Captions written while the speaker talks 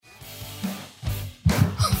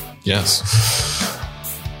Yes.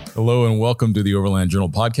 Hello and welcome to the Overland Journal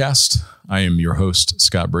podcast. I am your host,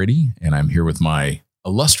 Scott Brady, and I'm here with my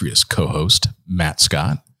illustrious co-host, Matt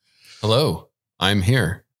Scott. Hello, I'm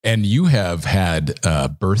here. And you have had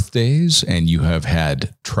birthdays, and you have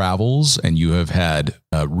had travels, and you have had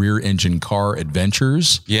rear engine car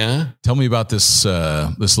adventures. Yeah. Tell me about this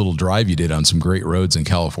little drive you did on some great roads in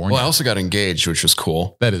California. Well, I also got engaged, which was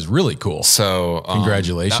cool. That is really cool. So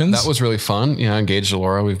congratulations. That was really fun. Yeah, I engaged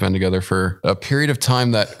Laura. We've been together for a period of time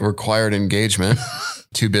that required engagement.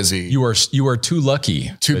 Too busy. You are too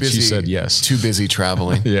lucky. Too busy. She said yes. Too busy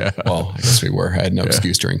traveling. Yeah. Well, I guess we were. I had no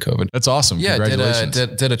excuse during COVID. That's awesome. Yeah.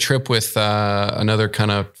 Congratulations. Did a trip with another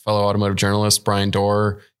kind of fellow automotive journalist, Brian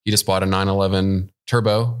Dorr. He just bought a 911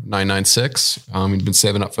 Turbo 996. He'd been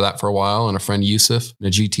saving up for that for a while, and a friend Yusuf in a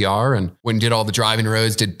GTR, and went and did all the driving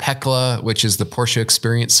roads. Did PECLA, which is the Porsche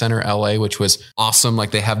Experience Center LA, which was awesome.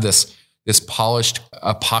 Like they have this polished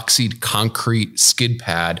epoxied concrete skid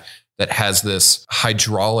pad that has this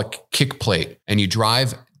hydraulic kick plate, and you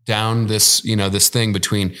drive down this thing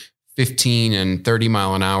between 15 and 30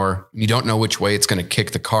 mile an hour. You don't know which way it's going to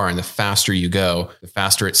kick the car. And the faster you go, the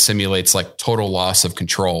faster it simulates like total loss of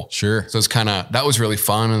control. Sure. So it's that was really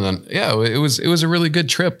fun. And then, it was a really good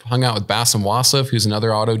trip. Hung out with Bassem Wassef, who's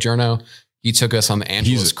another auto journo. He took us on the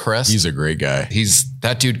Angeles Crest. He's a great guy.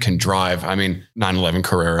 That dude can drive. I mean, 911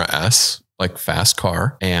 Carrera S, like fast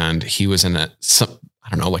car. And he was in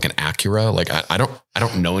like an Acura. Like I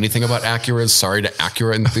don't know anything about Acuras. Sorry to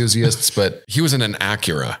Acura enthusiasts, but he was in an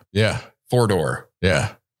Acura. Yeah. 4-door.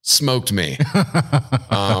 Yeah. Smoked me.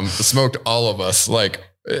 Smoked all of us. Like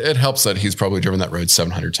it helps that he's probably driven that road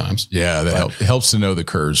 700 times. Yeah. That helps to know the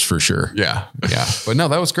curves for sure. Yeah. Yeah. But no,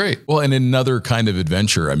 that was great. Well, and another kind of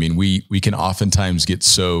adventure. I mean, we can oftentimes get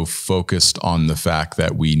so focused on the fact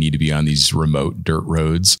that we need to be on these remote dirt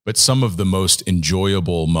roads, but some of the most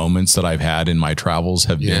enjoyable moments that I've had in my travels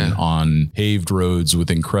have been on paved roads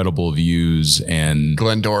with incredible views. And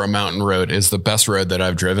Glendora Mountain Road is the best road that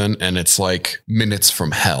I've driven. And it's like minutes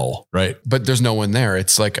from hell. Right. But there's no one there.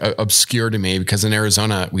 It's like obscure to me because in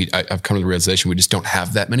Arizona, I've come to the realization we just don't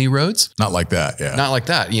have that many roads. Not like that. Yeah. Not like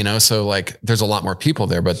that, So like there's a lot more people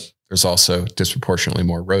there, but there's also disproportionately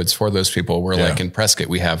more roads for those people. We're like in Prescott,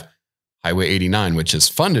 we have Highway 89, which is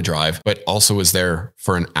fun to drive, but also is there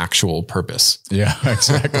for an actual purpose. Yeah,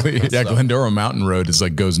 exactly. Yeah. Glendora Mountain Road is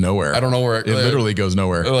like goes nowhere. I don't know where it literally goes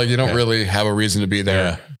nowhere. Like you don't really have a reason to be there.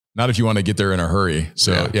 Yeah. Not if you want to get there in a hurry.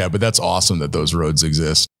 So but that's awesome that those roads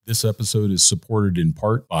exist. This episode is supported in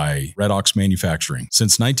part by Red Ox Manufacturing.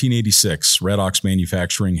 Since 1986, Red Ox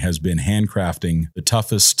Manufacturing has been handcrafting the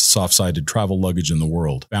toughest soft-sided travel luggage in the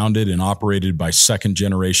world. Founded and operated by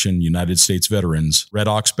second-generation United States veterans, Red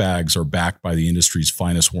Ox bags are backed by the industry's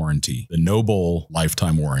finest warranty, the No Bull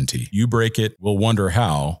lifetime warranty. You break it, we'll wonder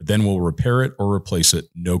how, but then we'll repair it or replace it,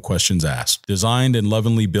 no questions asked. Designed and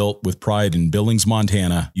lovingly built with pride in Billings,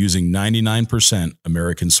 Montana, using 99%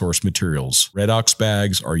 American source materials, Red Ox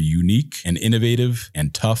bags are unique and innovative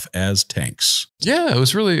and tough as tanks. Yeah, it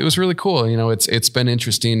was really cool. It's been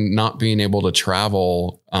interesting not being able to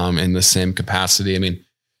travel in the same capacity. I mean,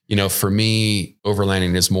 for me,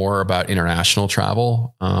 overlanding is more about international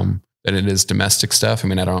travel than it is domestic stuff. I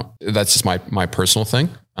mean, that's just my personal thing.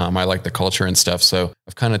 I like the culture and stuff. So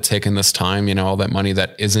I've kind of taken this time, all that money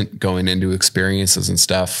that isn't going into experiences and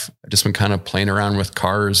stuff. I've just been kind of playing around with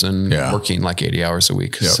cars and working like 80 hours a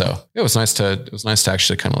week. Yep. So it was nice to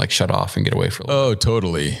actually kind of like shut off and get away for a little bit.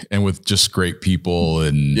 Totally. And with just great people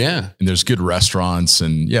and there's good restaurants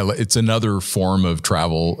and it's another form of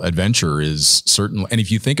travel adventure is certain. And if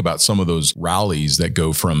you think about some of those rallies that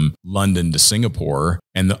go from London to Singapore,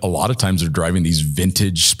 and a lot of times they're driving these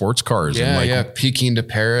vintage sports cars. Peking to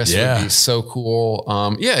Paris would be so cool.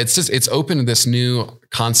 It's opened this new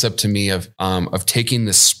concept to me of taking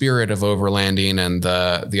the spirit of overlanding and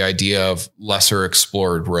the idea of lesser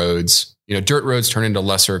explored roads. Dirt roads turn into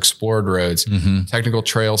lesser explored roads. Mm-hmm. Technical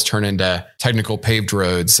trails turn into technical paved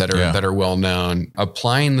roads that are well known.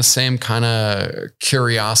 Applying the same kind of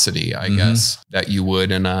curiosity, I guess, that you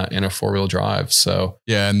would in a 4-wheel drive. So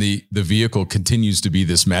and the vehicle continues to be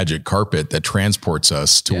this magic carpet that transports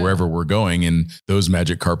us to wherever we're going, and those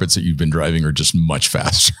magic carpets that you've been driving are just much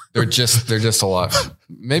faster. They're just a lot.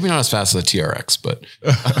 Maybe not as fast as a TRX, but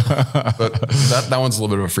that one's a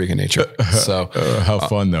little bit of a freak of nature. So how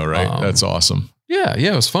fun though, right? That's awesome. Yeah,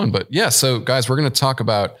 it was fun. But yeah, so guys, we're going to talk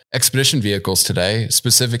about expedition vehicles today,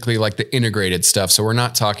 specifically like the integrated stuff. So we're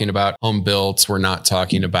not talking about home builts. We're not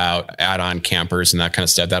talking about add-on campers and that kind of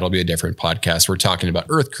stuff. That'll be a different podcast. We're talking about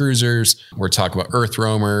earth cruisers. We're talking about earth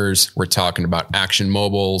roamers. We're talking about action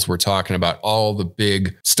mobiles. We're talking about all the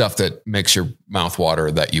big stuff that makes your mouth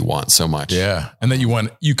water that you want so much. Yeah. And that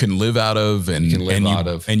you can live out of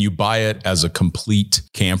and you buy it as a complete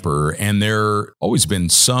camper. And there always been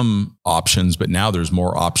some options, but now there's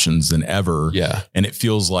more options than ever. Yeah. And it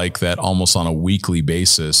feels like that almost on a weekly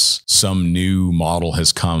basis, some new model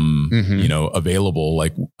has come, available.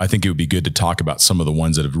 Like, I think it would be good to talk about some of the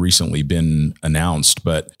ones that have recently been announced,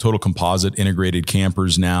 but total composite integrated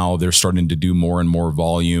campers now, they're starting to do more and more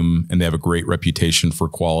volume, and they have a great reputation for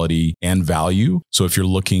quality and value. So if you're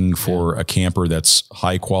looking for a camper that's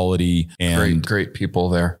high quality and great people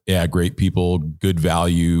there. Yeah. Great people, good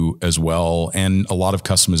value as well. And a lot of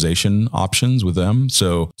customization options with them.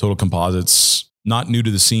 So Total Composites, not new to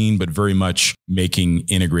the scene, but very much making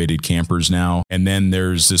integrated campers now. And then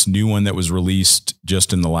there's this new one that was released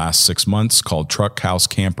just in the last 6 months called Truck House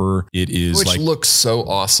Camper. Which looks so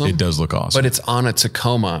awesome. It does look awesome. But it's on a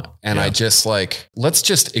Tacoma. And I just let's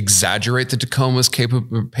just exaggerate the Tacoma's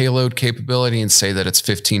payload capability and say that it's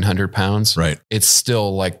 1,500 pounds. Right. It's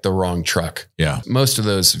still like the wrong truck. Yeah. Most of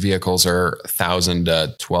those vehicles are 1,000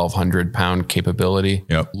 to 1,200 pound capability.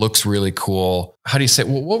 Yep. Looks really cool. How do you say,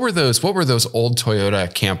 what were those old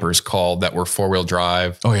Toyota campers called that were 4-wheel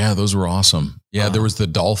drive? Oh yeah. Those were awesome. Yeah. There was the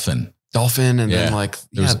Dolphin. And then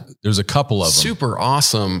there's a couple of them. Super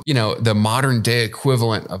awesome. The modern day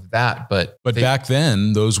equivalent of that. But back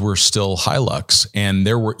then those were still Hilux, and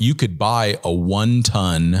you could buy a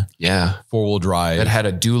 1-ton 4-wheel drive that had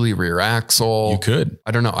a dually rear axle. You could.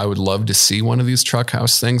 I don't know. I would love to see one of these truck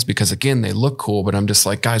house things because again, they look cool, but I'm just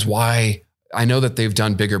like, guys, why? I know that they've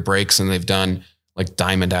done bigger brakes and they've done like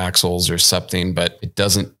diamond axles or something, but it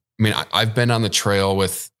doesn't. I mean, I've been on the trail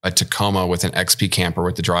with a Tacoma with an XP camper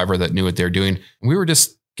with the driver that knew what they're doing. We were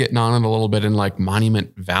just getting on it a little bit in like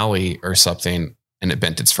Monument Valley or something, and it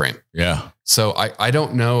bent its frame. Yeah. So I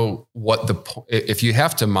don't know what if you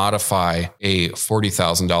have to modify a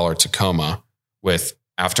 $40,000 Tacoma with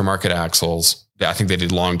aftermarket axles. I think they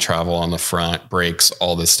did long travel on the front, brakes,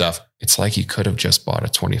 all this stuff. It's like you could have just bought a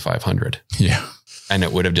 2,500. Yeah. And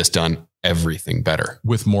it would have just done everything better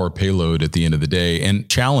with more payload at the end of the day and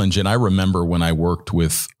challenge. And I remember when I worked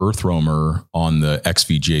with Earth Roamer on the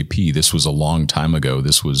XVJP, this was a long time ago.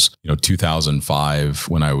 This was, 2005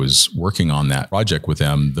 when I was working on that project with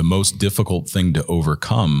them. The most difficult thing to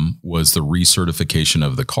overcome was the recertification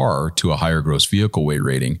of the car to a higher gross vehicle weight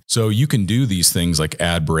rating. So you can do these things like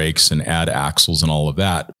add brakes and add axles and all of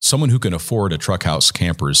that. Someone who can afford a truck house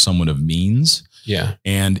camper is someone of means. Yeah.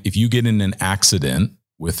 And if you get in an accident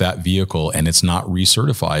with that vehicle and it's not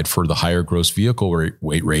recertified for the higher gross vehicle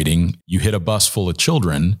weight rating, you hit a bus full of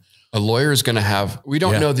children. A lawyer is going to have, we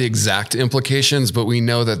don't know the exact implications, but we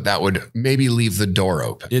know that would maybe leave the door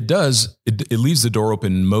open. It does. It leaves the door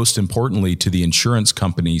open, most importantly, to the insurance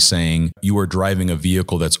company saying you are driving a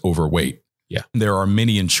vehicle that's overweight. Yeah. There are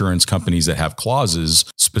many insurance companies that have clauses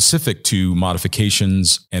specific to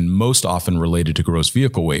modifications and most often related to gross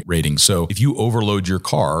vehicle weight rating. So if you overload your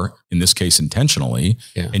car, in this case intentionally,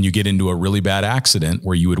 and you get into a really bad accident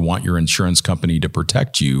where you would want your insurance company to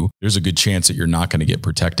protect you, there's a good chance that you're not going to get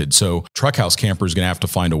protected. So Truck House Camper is going to have to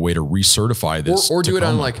find a way to recertify this. Or do it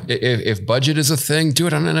on if budget is a thing, do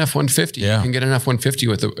it on an F-150. Yeah. You can get an F-150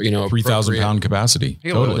 with a 3,000 pound capacity.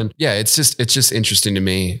 Totally. And it's just interesting to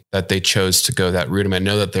me that they chose to go that route. I mean, I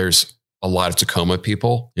know that there's a lot of Tacoma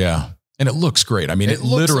people. Yeah. And it looks great. I mean, it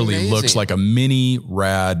literally looks like a mini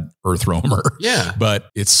rad Earth Roamer. Yeah. But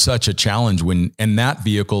it's such a challenge and that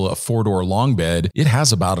vehicle, a 4-door long bed, it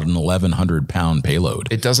has about an 1,100 pound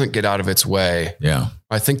payload. It doesn't get out of its way. Yeah.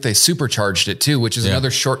 I think they supercharged it too, which is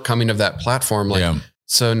another shortcoming of that platform.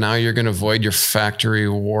 So now you're going to void your factory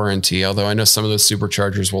warranty. Although I know some of those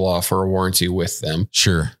superchargers will offer a warranty with them.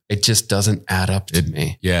 Sure. It just doesn't add up to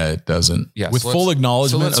me. Yeah, it doesn't. Yeah, with full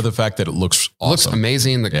acknowledgement of the fact that it looks awesome. Looks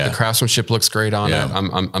amazing. The craftsmanship looks great on it.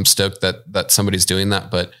 I'm stoked that somebody's doing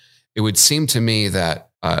that. But it would seem to me that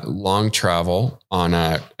long travel on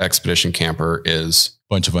a expedition camper is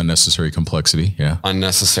bunch of unnecessary complexity. Yeah.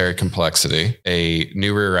 Unnecessary complexity. A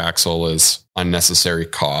new rear axle is unnecessary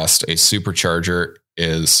cost. A supercharger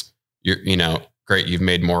is, great. You've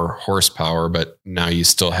made more horsepower, but now you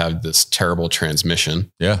still have this terrible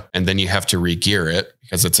transmission. Yeah. And then you have to re-gear it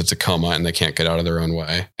because it's a Tacoma and they can't get out of their own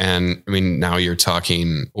way. And I mean, now you're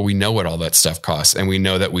talking, we know what all that stuff costs. And we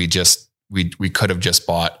know that we could have just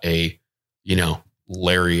bought a,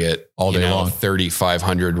 Lariat all day long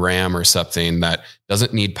 3,500 Ram or something that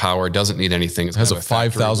doesn't need power, doesn't need anything. It has a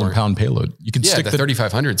 5,000 pound payload. You could stick the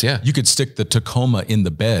 3,500s. Yeah. You could stick the Tacoma in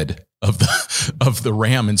the bed of the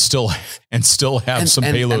Ram and still have some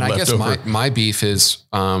payload left over. I guess my beef is,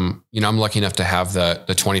 I'm lucky enough to have the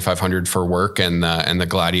 2,500 for work and the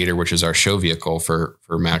Gladiator, which is our show vehicle for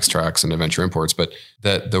Max Tracks and Adventure Imports. But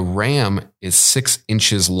the Ram is 6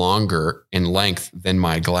 inches longer in length than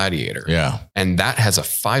my Gladiator. Yeah. And that has a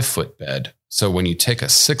 5-foot bed. So when you take a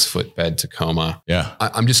 6-foot bed Tacoma,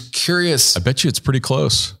 I'm just curious. I bet you it's pretty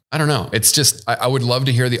close. I don't know. It's just, I would love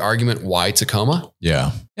to hear the argument why Tacoma.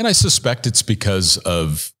 Yeah. And I suspect it's because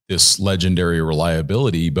of this legendary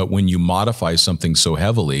reliability. But when you modify something so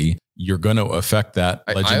heavily, you're going to affect that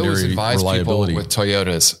legendary I always advise reliability. people with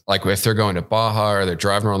Toyotas, like if they're going to Baja or they're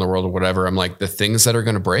driving around the world or whatever, I'm like, the things that are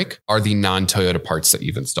going to break are the non-Toyota parts that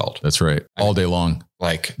you've installed. That's right. All day long.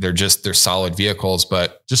 Like they're solid vehicles,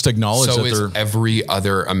 but just acknowledge so that is every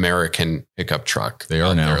other American pickup truck. They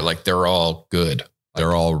are now. They're all good.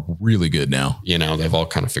 They're all really good now. They've all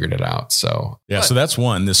kind of figured it out. So so that's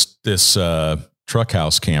one, this truck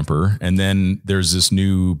house camper. And then there's this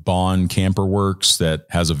new Bond Camper Works that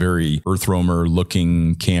has a very Earth Roamer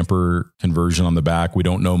looking camper conversion on the back. We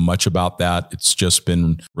don't know much about that. It's just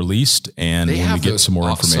been released. And when we get some more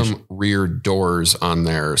information, rear doors on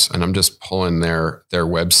theirs, and I'm just pulling their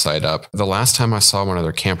website up. The last time I saw one of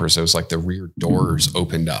their campers, it was like the rear doors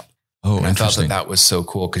opened up. Oh, and I thought that was so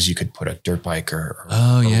cool because you could put a dirt bike or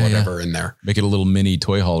whatever in there. Make it a little mini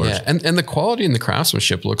toy hauler. Yeah, and the quality and the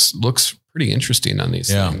craftsmanship looks pretty interesting on these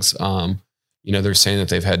things. They're saying that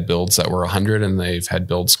they've had builds that were 100 and they've had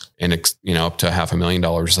builds in up to $500,000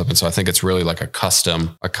 or something. So I think it's really like a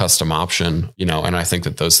custom option. And I think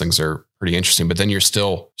that those things are pretty interesting. But then you're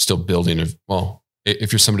still building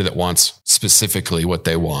if you're somebody that wants specifically what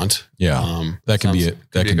they want. That can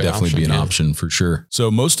definitely be an option for sure. So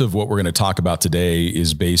most of what we're going to talk about today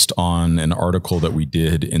is based on an article that we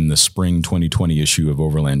did in the spring 2020 issue of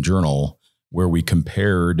Overland Journal, where we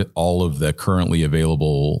compared all of the currently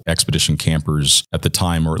available expedition campers at the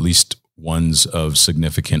time, or at least ones of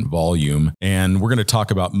significant volume. And we're going to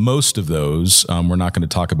talk about most of those. We're not going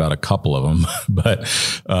to talk about a couple of them, but,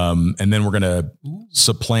 and then we're going to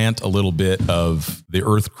supplant a little bit of the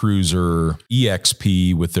Earth Cruiser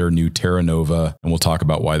EXP with their new Terra Nova. And we'll talk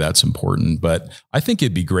about why that's important. But I think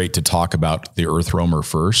it'd be great to talk about the Earth Roamer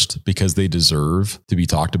first, because they deserve to be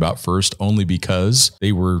talked about first, only because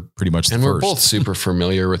they were pretty much the first. And we're both super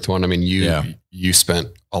familiar with one. I mean, you spent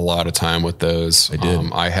a lot of time with those. I did.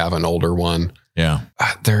 I have an older one. Yeah.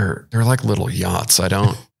 They're like little yachts.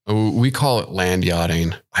 We call it land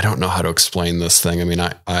yachting. I don't know how to explain this thing. I mean,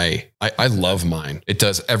 I love mine. It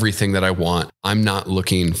does everything that I want. I'm not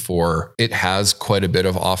looking for, it has quite a bit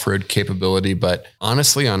of off-road capability, but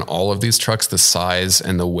honestly, on all of these trucks, the size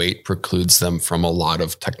and the weight precludes them from a lot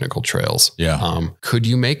of technical trails. Yeah. Could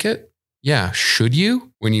you make it? Yeah. Should you?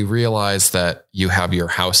 When you realize that you have your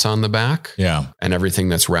house on the back, and everything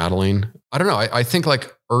that's rattling. I don't know. I think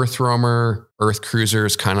like Earth Roamer, Earth Cruiser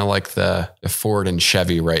is kind of like the Ford and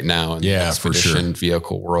Chevy right now in the expedition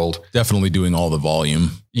vehicle world. Definitely doing all the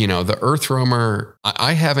volume. The Earth Roamer,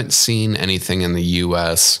 I haven't seen anything in the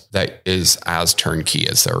US that is as turnkey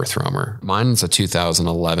as the Earth Roamer. Mine's a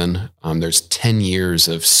 2011. There's 10 years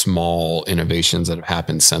of small innovations that have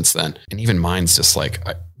happened since then. And even mine's just like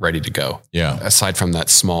ready to go. Yeah. Aside from that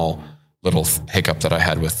small little hiccup that I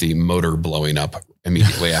had with the motor blowing up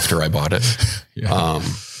immediately after I bought it.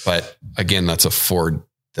 But again, that's a Ford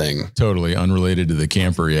thing. Totally unrelated to the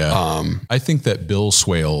camper. Yeah. I think that Bill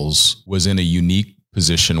Swales was in a unique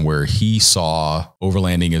position where he saw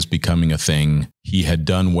overlanding as becoming a thing. He had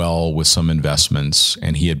done well with some investments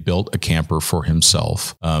and he had built a camper for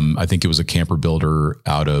himself. I think it was a camper builder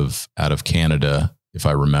out of Canada, if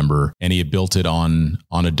I remember. And he had built it on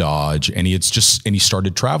a Dodge, and he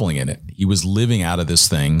started traveling in it. He was living out of this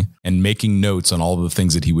thing and making notes on all of the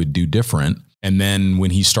things that he would do different. And then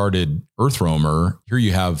when he started Earth Roamer, here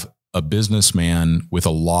you have a businessman with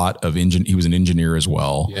a lot of he was an engineer as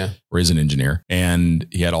well, or is an engineer. And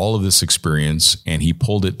he had all of this experience, and he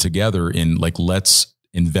pulled it together in like, let's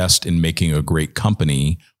invest in making a great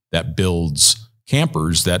company that builds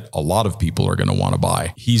campers that a lot of people are going to want to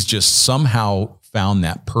buy. He's just somehow found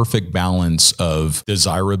that perfect balance of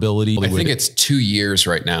desirability. I think it's 2 years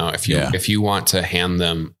right now. If you want to hand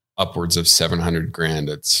them upwards of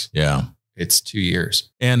 $700,000, it's 2 years,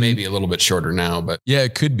 and maybe a little bit shorter now, but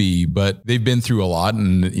it could be, but they've been through a lot,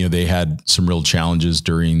 and they had some real challenges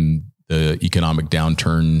during the economic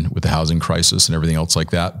downturn with the housing crisis and everything else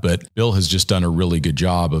like that. But Bill has just done a really good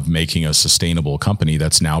job of making a sustainable company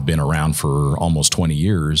that's now been around for almost 20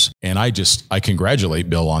 years. And I congratulate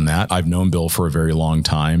Bill on that. I've known Bill for a very long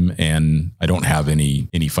time, and I don't have any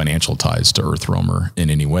financial ties to Earth Roamer in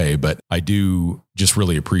any way, but I do just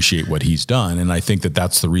really appreciate what he's done. And I think that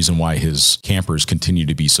that's the reason why his campers continue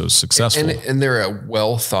to be so successful. And they're a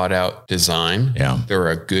well thought out design. Yeah. They're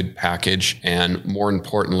a good package. And more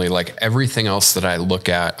importantly, like everything else that I look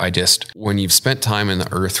at, when you've spent time in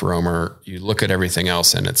the Earth Roamer, you look at everything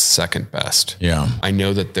else and it's second best. Yeah. I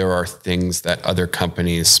know that there are things that other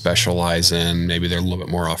companies specialize in. Maybe they're a little bit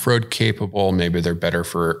more off-road capable. Maybe they're better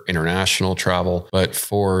for international travel. But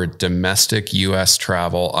for domestic US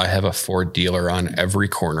travel, I have a Ford dealer on every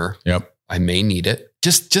corner. Yep. I may need it.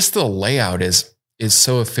 Just the layout is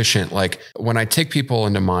so efficient. Like when I take people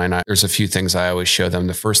into mine, there's a few things I always show them.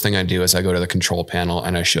 The first thing I do is I go to the control panel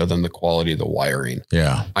and I show them the quality of the wiring.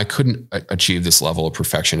 Yeah. I couldn't achieve this level of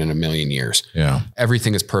perfection in a million years. Yeah.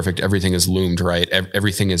 Everything is perfect. Everything is loomed right.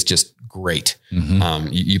 Everything is just great. Mm-hmm.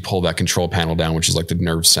 You pull that control panel down, which is like the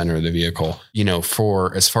nerve center of the vehicle.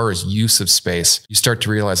 For as far as use of space, you start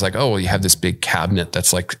to realize like, oh, well, you have this big cabinet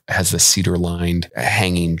that's like has the cedar lined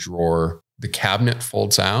hanging drawer. The cabinet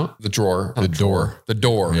folds out, the door. Yeah.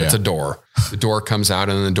 It's a door. The door comes out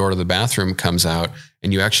and then the door to the bathroom comes out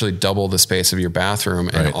and you actually double the space of your bathroom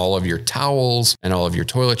and all of your towels and all of your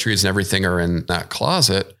toiletries and everything are in that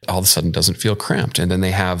closet. All of a sudden doesn't feel cramped. And then they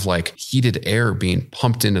have like heated air being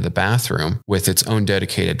pumped into the bathroom with its own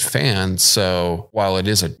dedicated fan. So while it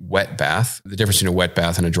is a wet bath, the difference between a wet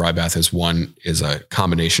bath and a dry bath is one is a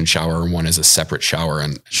combination shower and one is a separate shower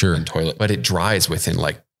and toilet, but it dries within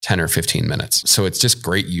like 10 or 15 minutes. So it's just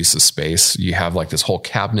great use of space. You have like this whole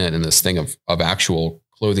cabinet and this thing of actual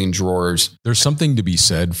clothing drawers. There's something to be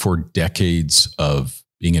said for decades of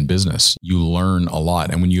being in business. You learn a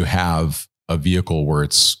lot. And when you have a vehicle where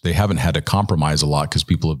they haven't had to compromise a lot because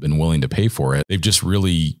people have been willing to pay for it, they've just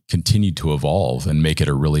really continued to evolve and make it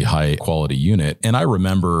a really high quality unit. And I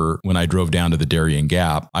remember when I drove down to the Darien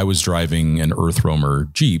Gap, I was driving an Earth Roamer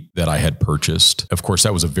Jeep that I had purchased. Of course,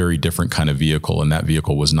 that was a very different kind of vehicle, and that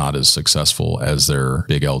vehicle was not as successful as their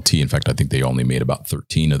big LT. In fact, I think they only made about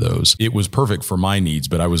 13 of those. It was perfect for my needs,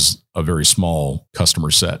 but I was a very small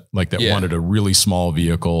customer set, like that wanted a really small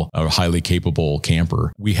vehicle, a highly capable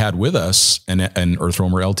camper. We had with us an Earth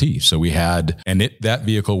Roamer LT. So we had, that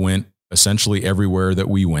vehicle went essentially everywhere that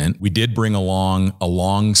we went. We did bring along a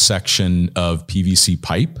long section of PVC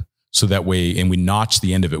pipe. So that way, and we notched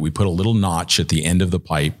the end of it. We put a little notch at the end of the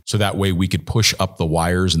pipe. So that way we could push up the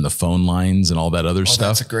wires and the phone lines and all that other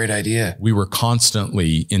stuff. That's a great idea. We were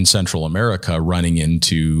constantly in Central America running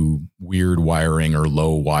into weird wiring or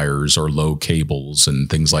low wires or low cables and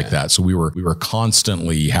things like that. So we were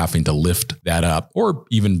constantly having to lift that up, or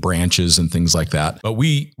even branches and things like that. But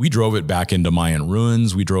we drove it back into Mayan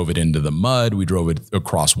ruins. We drove it into the mud. We drove it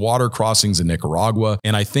across water crossings in Nicaragua.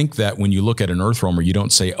 And I think that when you look at an Earth Roamer, you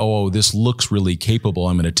don't say, oh, this looks really capable,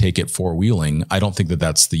 I'm going to take it four-wheeling. I don't think that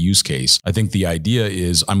that's the use case. I think the idea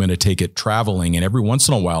is I'm going to take it traveling, and every once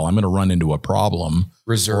in a while I'm going to run into a problem.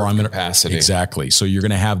 Reserve capacity. Exactly. So you're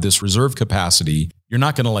going to have this reserve capacity. You're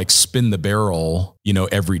not going to like spin the barrel,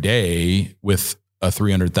 every day with a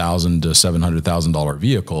 $300,000 to $700,000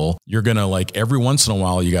 vehicle. You're going to like every once in a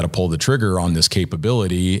while, you got to pull the trigger on this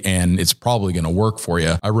capability, and it's probably going to work for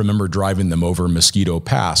you. I remember driving them over Mosquito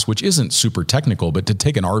Pass, which isn't super technical, but to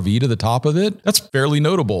take an RV to the top of it, that's fairly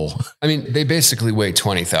notable. I mean, they basically weigh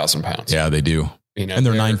 20,000 pounds. Yeah, they do. And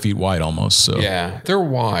they're 9 feet wide almost. So yeah, they're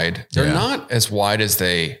wide. They're not as wide as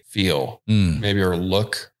they feel, maybe, or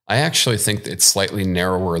look. I actually think it's slightly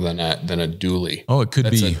narrower than a dually. Oh, it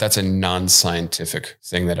could be. That's a non-scientific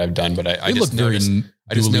thing that I've done, but I just noticed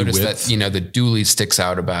that, the dually sticks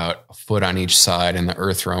out about a foot on each side, and the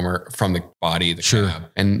Earth Roamer from the body, the cab.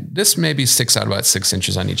 And this maybe sticks out about 6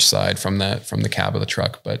 inches on each side from the cab of the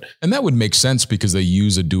truck. And that would make sense because they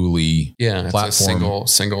use a dually platform.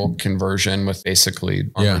 It's a single conversion with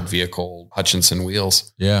basically armored vehicle Hutchinson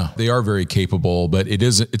wheels. Yeah, they are very capable, but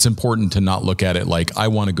it's important to not look at it like I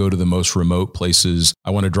want to go to the most remote places. I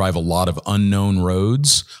want to drive a lot of unknown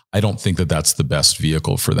roads. I don't think that that's the best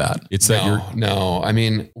vehicle for that. No. I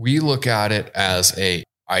mean, we look at it as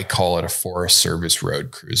I call it a Forest Service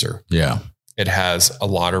road cruiser. Yeah. It has a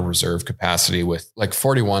lot of reserve capacity with, like,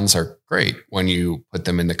 41s are great when you put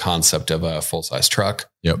them in the concept of a full-size truck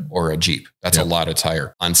or a Jeep. That's a lot of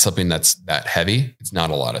tire. On something that's that heavy, it's not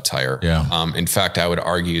a lot of tire. Yeah. In fact, I would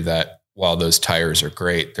argue that while those tires are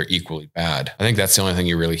great, they're equally bad. I think that's the only thing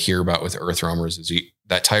you really hear about with Earth Roamers is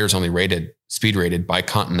that tire's only speed rated by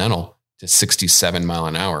Continental to 67 mile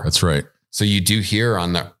an hour. That's right. So you do hear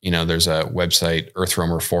on the, there's a website,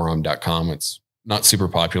 earthroamerforum.com. It's not super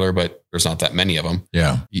popular, but there's not that many of them.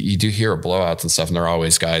 Yeah. You do hear blowouts and stuff, and there are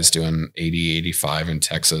always guys doing 80, 85 in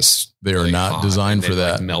Texas. They are not designed for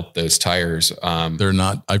that. Melt those tires. They're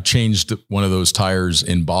not. I've changed one of those tires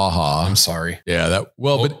in Baja. I'm sorry. Yeah.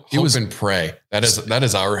 But it was hope and pray. That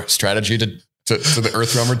is our strategy to the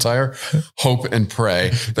Earth Roamer tire. Hope and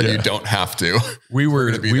pray that you don't have to. We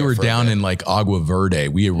were down in like Agua Verde.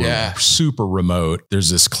 We were super remote. There's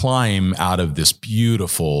this climb out of this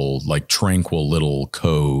beautiful, like tranquil little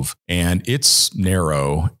cove, and it's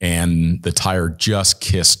narrow, and the tire just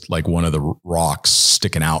kissed like one of the rocks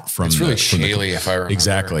sticking out from. It's really shaly, if I remember.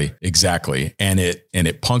 Exactly. And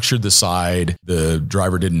it punctured the side. The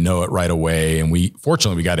driver didn't know it right away, and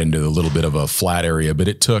fortunately we got into a little bit of a flat area, but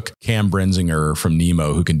it took Cam Brenzinger from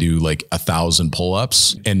Nemo, who can do like 1,000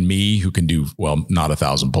 pull-ups, and me, who can do, well, not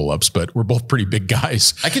 1,000 pull-ups, but we're both pretty big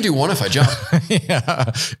guys. I can do one if I jump.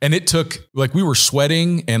 Yeah. And it took, like, we were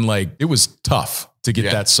sweating, and like, it was tough to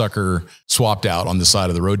get that sucker swapped out on the side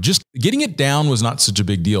of the road. Just getting it down was not such a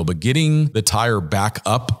big deal, but getting the tire back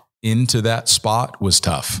up into that spot was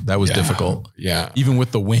tough. That was difficult. Yeah. Even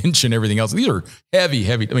with the winch and everything else. These are heavy.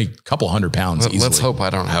 I mean, a couple 100 pounds easily. Let's hope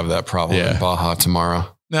I don't have that problem in Baja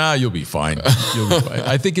tomorrow. Nah, you'll be fine.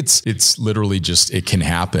 I think it's literally just, it can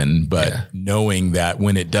happen, but knowing that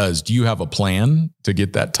when it does, do you have a plan to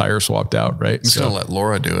get that tire swapped out? Right. I'm just going to let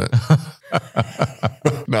Laura do it.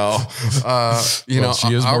 No,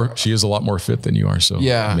 she is a lot more fit than you are. So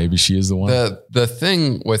maybe she is the one. The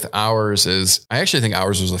thing with ours is, I actually think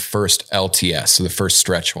ours was the first LTS. So the first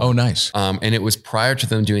stretch one. Oh, nice. And it was prior to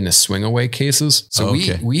them doing the swing away cases. So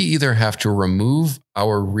we either have to remove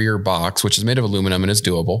our rear box, which is made of aluminum and is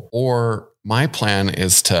doable, or my plan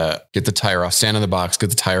is to get the tire off, stand on the box, get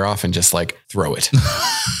the tire off, and just like throw it.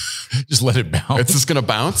 Just let it bounce. It's just going to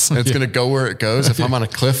bounce and it's going to go where it goes. If I'm on a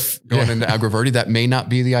cliff going into Agua Verde, that may not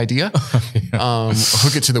be the idea.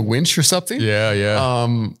 Hook it to the winch or something. Yeah.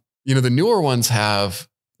 The newer ones have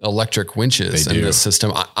electric winches in the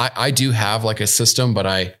system. I do have like a system, but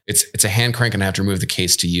it's a hand crank and I have to remove the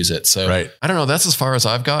case to use it. So I don't know. That's as far as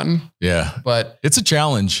I've gotten. Yeah. But it's a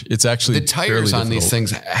challenge. It's actually the tires on these things,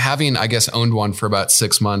 having, I guess, owned one for about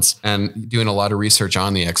 6 months and doing a lot of research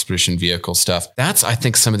on the expedition vehicle stuff. That's, I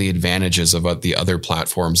think, some of the advantages of what the other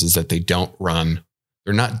platforms is that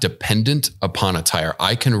they're not dependent upon a tire.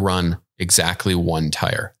 I can run exactly one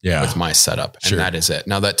tire with my setup. And that is it.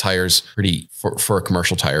 Now that tire's pretty, for a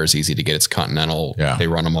commercial tire, is easy to get. It's Continental. Yeah. They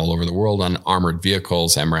run them all over the world on armored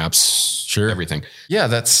vehicles, MRAPs, everything. Yeah.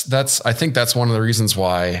 I think that's one of the reasons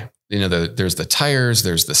why, there's the tires,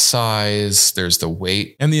 there's the size, there's the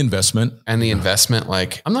weight and the investment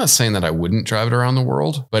Like, I'm not saying that I wouldn't drive it around the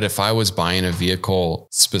world, but if I was buying a vehicle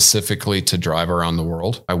specifically to drive around the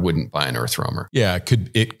world, I wouldn't buy an Earth Roamer. Yeah.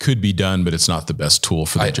 It could be done, but it's not the best tool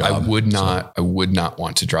for the job. I would not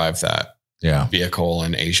want to drive that vehicle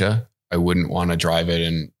in Asia. I wouldn't want to drive it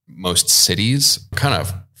in most cities. Kind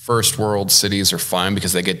of first world cities are fine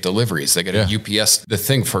because they get deliveries. They get a UPS. The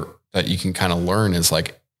thing that you can kind of learn is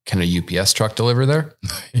like, can a UPS truck deliver there?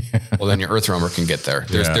 Well, then your Earth Roamer can get there.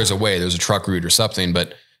 There's a way, there's a truck route or something.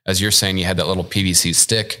 But as you're saying, you had that little PVC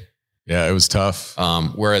stick. Yeah, it was tough.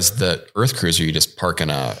 Whereas the Earth Cruiser, you just park in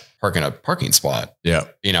a parking spot. Yeah.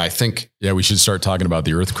 I think. Yeah, we should start talking about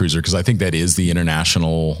the Earth Cruiser because I think that is the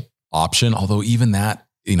international option. Although even that,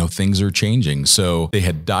 things are changing. So they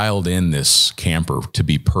had dialed in this camper to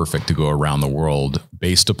be perfect to go around the world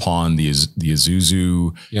based upon the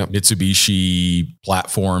Isuzu, Mitsubishi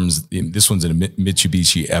platforms. This one's a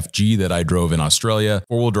Mitsubishi FG that I drove in Australia.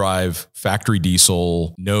 4-wheel drive, factory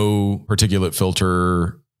diesel, no particulate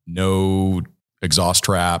filter, no exhaust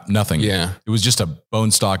trap, nothing. Yeah. It was just a bone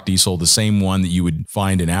stock diesel, the same one that you would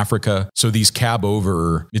find in Africa. So these cab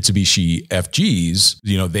over Mitsubishi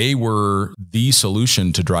FGs, they were the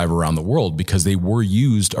solution to drive around the world because they were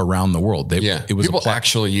used around the world. It was people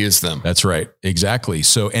actually use them. That's right. Exactly.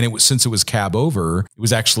 So, and since it was cab over, it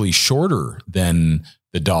was actually shorter than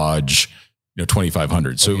the Dodge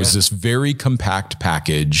 2500. So it was this very compact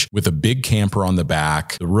package with a big camper on the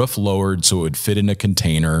back, the roof lowered so it would fit in a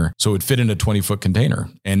container. So it would fit in a 20-foot container.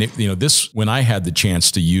 And when I had the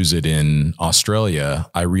chance to use it in Australia,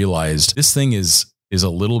 I realized this thing is is a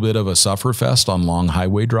little bit of a sufferfest on long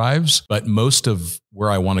highway drives, but most of where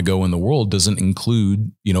I want to go in the world doesn't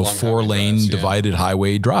include, 4-lane divided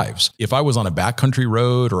highway drives. If I was on a backcountry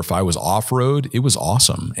road or if I was off-road, it was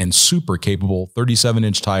awesome and super capable.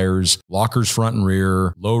 37-inch tires, lockers front and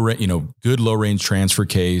rear, good low range transfer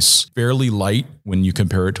case, fairly light when you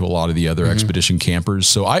compare it to a lot of the other expedition campers.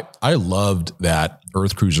 So I loved that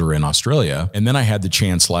Earth Cruiser in Australia. And then I had the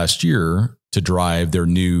chance last year to drive their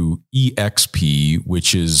new EXP,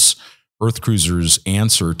 which is Earth Cruiser's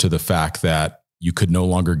answer to the fact that you could no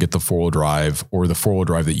longer get the 4-wheel drive, or the 4-wheel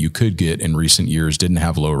drive that you could get in recent years didn't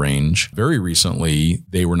have low range. Very recently,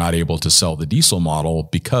 they were not able to sell the diesel model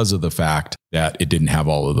because of the fact that it didn't have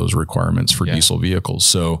all of those requirements for diesel vehicles.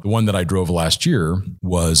 So the one that I drove last year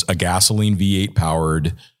was a gasoline V8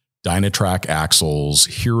 powered Dynatrac axles,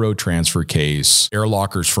 Hero transfer case, air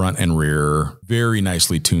lockers front and rear, very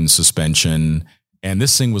nicely tuned suspension. And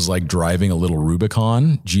this thing was like driving a little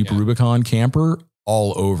Jeep Rubicon camper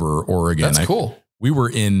all over Oregon. That's cool. We were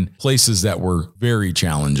in places that were very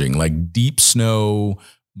challenging, like deep snow,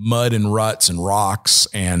 mud and ruts and rocks.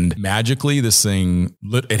 And magically, this thing,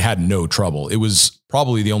 it had no trouble. It was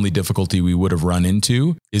probably the only difficulty we would have run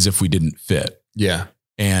into is if we didn't fit. Yeah.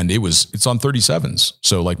 And it's on 37s.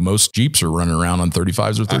 So like most Jeeps are running around on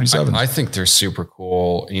 35s or 37s. I think they're super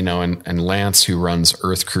cool, and Lance, who runs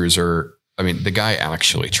Earth Cruiser, I mean, the guy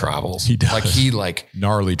actually travels. He does.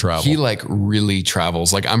 Gnarly travel. He really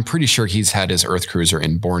travels. Like, I'm pretty sure he's had his Earth Cruiser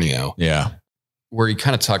in Borneo. Yeah. Where you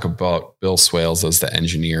kind of talk about Bill Swales as the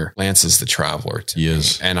engineer, Lance is the traveler. He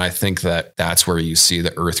is. And I think that that's where you see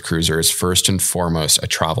the Earth Cruiser is first and foremost a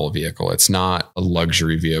travel vehicle. It's not a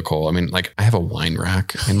luxury vehicle. I mean, like, I have a wine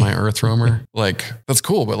rack in my Earth Roamer. Like, that's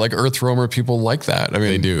cool. But like Earth Roamer people like that. I mean,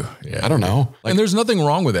 they do. Yeah. I don't know. And there's nothing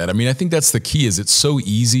wrong with that. I mean, I think that's the key is it's so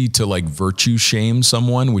easy to like virtue shame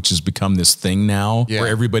someone, which has become this thing now where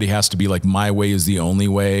everybody has to be like, my way is the only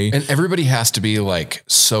way. And everybody has to be like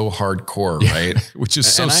so hardcore, right? Which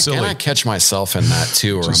is so silly. And I catch myself in that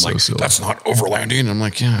too, where I'm like, that's not overlanding. And I'm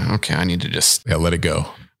like, yeah, okay, I need to just let it go.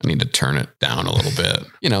 I need to turn it down a little bit.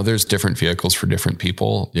 There's different vehicles for different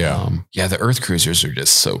people. Yeah. The Earth Cruisers are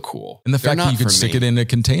just so cool. And the fact that you can stick it in a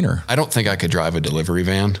container. I don't think I could drive a delivery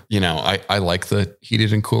van. I like the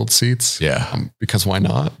heated and cooled seats. Yeah. Because why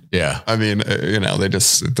not? Yeah. I mean,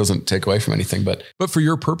 it doesn't take away from anything, but for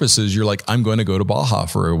your purposes, you're like, I'm going to go to Baja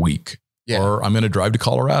for a week. Yeah. Or I'm going to drive to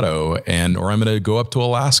Colorado or I'm going to go up to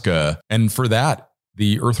Alaska. And for that,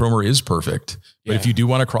 the Earth Roamer is perfect. But if you do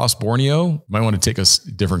want to cross Borneo, you might want to take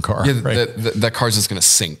a different car. Yeah, right? that car's just going to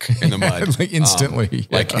sink in the mud. Instantly.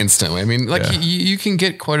 Instantly. I mean, you can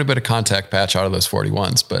get quite a bit of contact patch out of those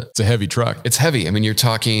 41s, but it's a heavy truck. It's heavy. I mean, you're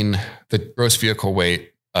talking the gross vehicle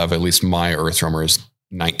weight of at least my Earth Roamer is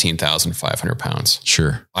 19,500 pounds.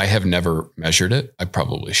 Sure. I have never measured it. I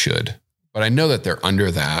probably should. But I know that they're under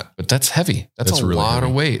that, but that's heavy. That's a really lot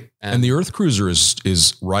of weight. And the Earth Cruiser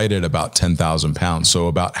is right at about 10,000 pounds. So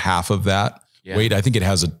about half of that weight. I think it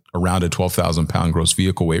has around a 12,000 pound gross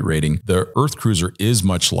vehicle weight rating. The Earth Cruiser is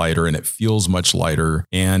much lighter and it feels much lighter.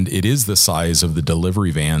 And it is the size of the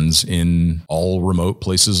delivery vans in all remote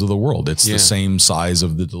places of the world. It's the same size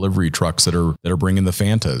of the delivery trucks that are bringing the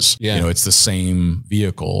Fantas. Yeah. It's the same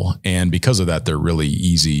vehicle. And because of that, they're really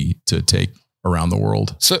easy to take around the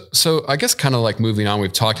world. So I guess kind of like moving on,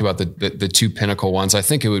 we've talked about the two pinnacle ones. I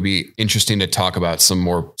think it would be interesting to talk about some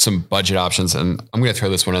budget options. And I'm going to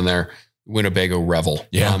throw this one in there. Winnebago Revel.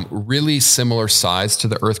 Yeah. Really similar size to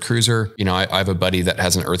the Earth Cruiser. I have a buddy that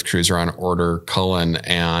has an Earth Cruiser on order, Cullen,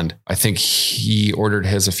 and I think he ordered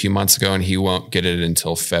his a few months ago and he won't get it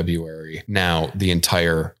until February. Now the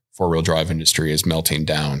entire 4-wheel drive industry is melting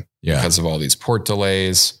down because of all these port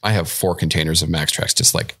delays. I have 4 containers of MaxTrax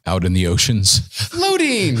just like out in the oceans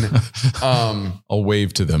floating. I'll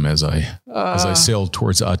wave to them as I sail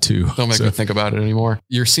towards Atu. Don't make me think about it anymore.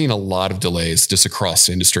 You're seeing a lot of delays just across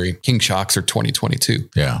the industry. King Shocks are 2022.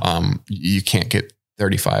 Yeah. You can't get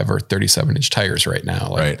 35 or 37 inch tires right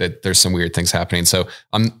now. There's some weird things happening. So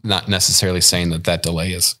I'm not necessarily saying that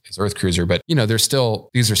delay is Earth Cruiser, but these are still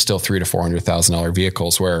 $300,000 to $400,000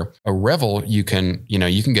 vehicles where a Revel, you can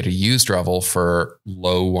get a used Revel for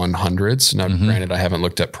low 100s. Now, granted, I haven't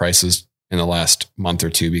looked at prices in the last month or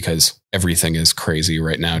two because everything is crazy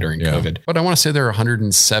right now during COVID. But I want to say they're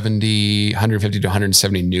 150 to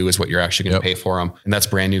 170 new is what you're actually going to pay for them. And that's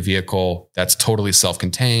brand new vehicle. That's totally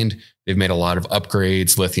self-contained. They've made a lot of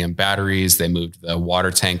upgrades, lithium batteries. They moved the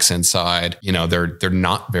water tanks inside. They're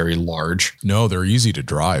not very large. No, they're easy to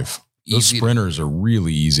drive. Those Sprinters are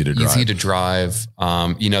really easy to drive. Easy to drive.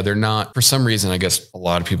 They're not, for some reason, I guess a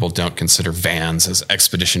lot of people don't consider vans as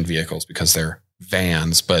expedition vehicles because they're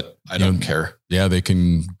vans, but I don't care. Yeah, they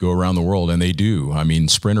can go around the world, and they do. I mean,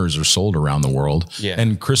 Sprinters are sold around the world. Yeah.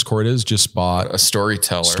 And Chris Cortez just bought a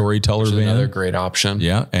Storyteller van. Another great option.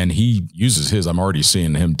 Yeah. And he uses his. I'm already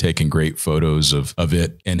seeing him taking great photos of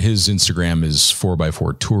it. And his Instagram is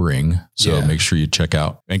 4x4 touring. So make sure you check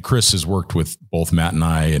out. And Chris has worked with both Matt and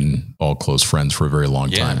I and all close friends for a very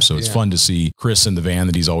long time. So it's fun to see Chris in the van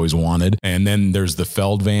that he's always wanted. And then there's the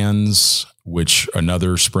Feld vans, which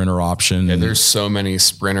another Sprinter option. Yeah, there's so many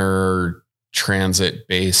Sprinter transit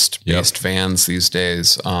based vans these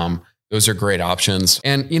days. Those are great options.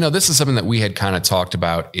 And, this is something that we had kind of talked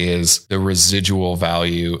about is the residual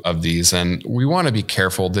value of these. And we want to be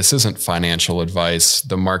careful. This isn't financial advice.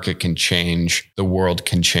 The market can change. The world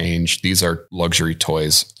can change. These are luxury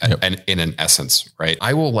toys and in an essence, right?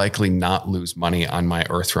 I will likely not lose money on my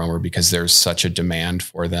Earth Roamer because there's such a demand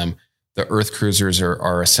for them. The Earth Cruisers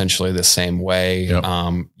are essentially the same way. Yep.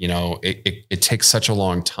 It takes such a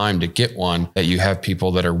long time to get one that you have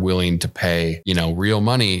people that are willing to pay, real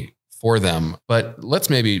money for them. But let's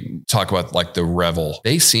maybe talk about like the Revel.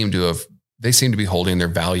 They seem to be holding their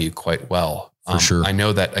value quite well. For sure. I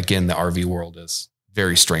know that again, the RV world is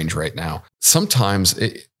very strange right now. Sometimes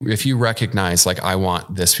if you recognize like, I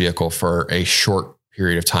want this vehicle for a short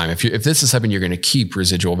period of time. If this is something you're going to keep,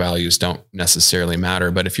 residual values don't necessarily matter.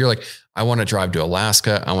 But if you're like, I want to drive to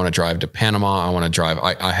Alaska, I want to drive to Panama, I want to drive,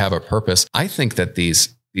 I have a purpose. I think that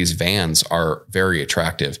these vans are very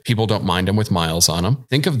attractive. People don't mind them with miles on them.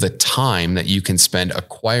 Think of the time that you can spend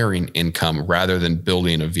acquiring income rather than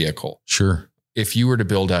building a vehicle. Sure. If you were to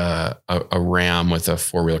build a Ram with a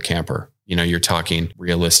 4-wheel camper, you're talking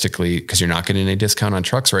realistically, because you're not getting any discount on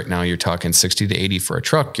trucks right now. You're talking 60 to 80 for a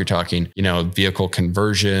truck. You're talking, vehicle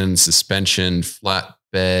conversion, suspension,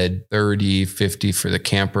 flatbed, 30, 50 for the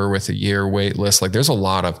camper with a year wait list. Like there's a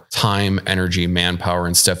lot of time, energy, manpower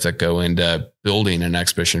and stuff that go into building an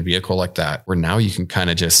expedition vehicle like that, where now you can kind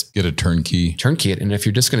of just get a turnkey it. And if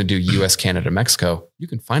you're just going to do US, Canada, Mexico, you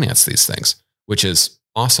can finance these things, which is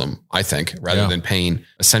awesome, I think, rather than paying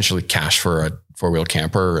essentially cash for a 4-wheel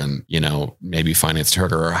camper and, maybe finance a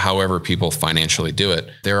truck or however people financially do it.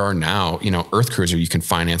 There are now, Earth Cruiser, you can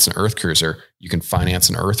finance an Earth Cruiser, you can finance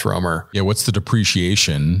an Earth Roamer. Yeah. What's the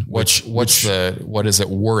depreciation? What is it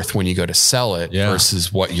worth when you go to sell it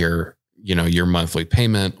versus what your monthly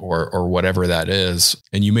payment or whatever that is.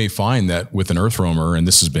 And you may find that with an Earth Roamer, and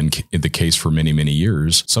this has been the case for many, many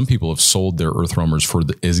years, some people have sold their Earth Roamers for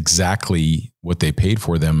exactly what they paid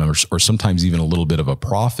for them, or sometimes even a little bit of a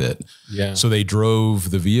profit. Yeah. So they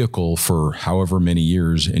drove the vehicle for however many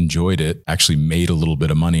years, enjoyed it, actually made a little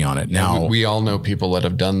bit of money on it. Now we all know people that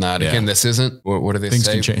have done that. Again, this isn't, what do they Things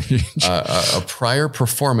say? Can change. A prior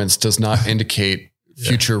performance does not indicate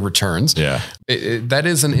future returns. Yeah. That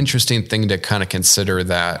is an interesting thing to kind of consider,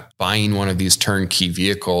 that buying one of these turnkey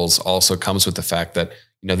vehicles also comes with the fact that,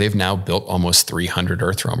 they've now built almost 300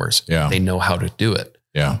 Earth Roamers. Yeah. They know how to do it.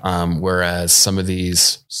 Yeah. Whereas some of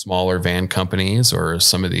these smaller van companies or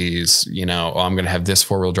some of these, I'm going to have this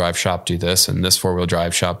 4-wheel drive shop do this and this 4-wheel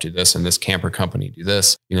drive shop do this and this camper company do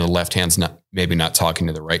this, the left hand's maybe not talking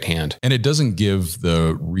to the right hand. And it doesn't give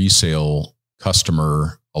the resale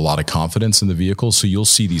customer a lot of confidence in the vehicle. So you'll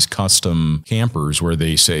see these custom campers where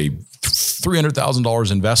they say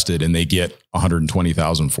 $300,000 invested and they get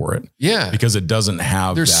 $120,000 for it. Yeah. Because it doesn't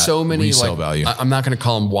have There's so many resale value. I'm not going to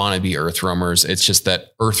call them wannabe Earth Roamers. It's just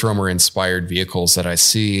that Earth Roamer inspired vehicles that I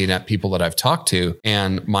see and at people that I've talked to,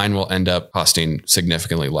 and mine will end up costing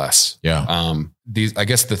significantly less. Yeah. I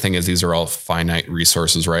guess the thing is, these are all finite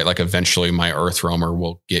resources, right? Like eventually my Earth Roamer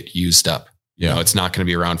will get used up. Yeah. It's not going to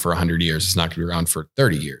be around for 100 years. It's not going to be around for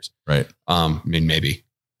 30 years. Right. Maybe.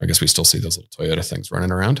 I guess we still see those little Toyota things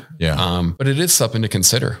running around. Yeah. But it is something to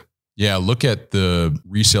consider. Yeah. Look at the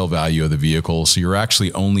resale value of the vehicle. So you're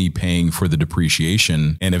actually only paying for the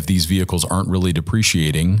depreciation. And if these vehicles aren't really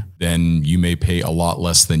depreciating, then you may pay a lot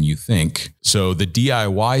less than you think. So the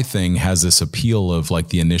DIY thing has this appeal of like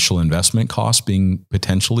the initial investment cost being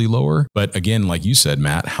potentially lower. But again, like you said,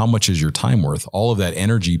 Matt, how much is your time worth? All of that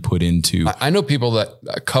energy put into... I know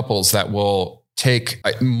couples that will take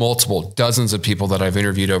multiple dozens of people that I've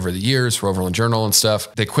interviewed over the years for Overland Journal and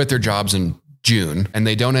stuff. They quit their jobs in June and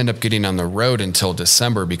they don't end up getting on the road until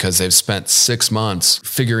December because they've spent 6 months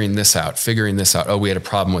figuring this out. Oh, we had a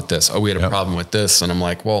problem with this. Oh, we had a problem with this. And I'm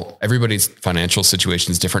like, well, everybody's financial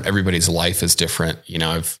situation is different. Everybody's life is different.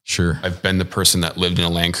 I've been the person that lived in a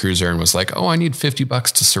Land Cruiser and was like, oh, I need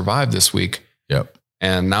 $50 to survive this week. Yep.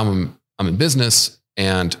 And now I'm in business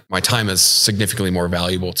and my time is significantly more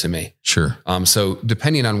valuable to me. Sure. So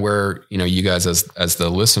depending on where, you guys as the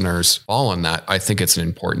listeners fall on that, I think it's an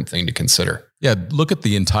important thing to consider. Yeah, look at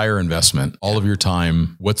the entire investment, all of your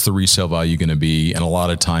time. What's the resale value going to be? And a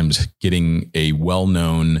lot of times getting a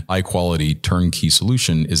well-known, high-quality turnkey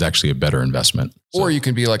solution is actually a better investment. Or you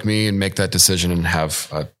can be like me and make that decision and have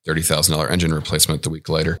a $30,000 engine replacement the week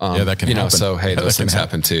later. Yeah, that can happen. So, hey, those things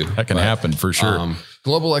happen too. That can happen for sure.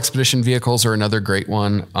 Global Expedition vehicles are another great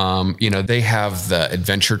one. They have the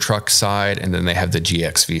adventure truck side and then they have the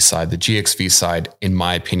GXV side. The GXV side, in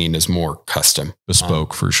my opinion, is more custom.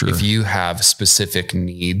 Bespoke for sure. If you have specific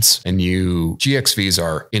needs and GXVs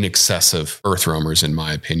are in excess of earth roamers, in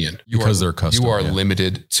my opinion. Because they're custom. You are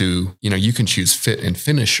limited to, you can choose fit and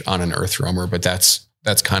finish on an earth roamer, but that's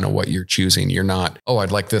kind of what you're choosing. You're not,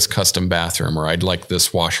 I'd like this custom bathroom, or I'd like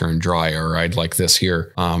this washer and dryer, or I'd like this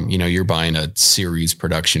here. You're buying a series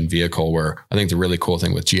production vehicle, where I think the really cool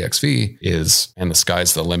thing with GXV is, and the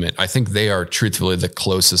sky's the limit. I think they are truthfully the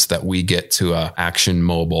closest that we get to a Action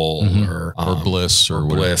Mobile or Bliss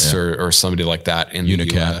or somebody like that in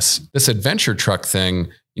the US. This adventure truck thing,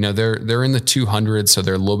 they're in the 200s, so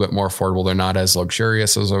they're a little bit more affordable. They're not as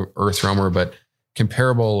luxurious as a earth roamer, but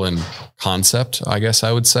comparable in concept, I guess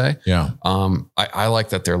I would say. Yeah. I like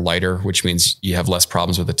that they're lighter, which means you have less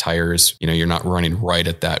problems with the tires. You're not running right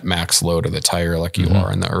at that max load of the tire like you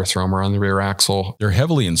are in the earth roamer on the rear axle. They're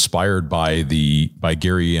heavily inspired by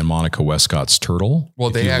Gary and Monica Westcott's Turtle. Well,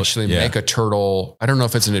 they actually make a Turtle. I don't know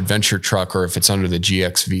if it's an adventure truck or if it's under the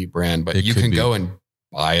GXV brand, but you can go and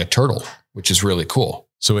buy a Turtle, which is really cool.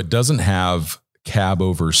 So it doesn't have cab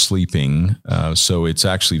over sleeping. So it's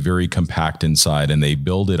actually very compact inside, and they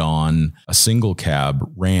build it on a single cab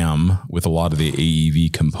Ram with a lot of the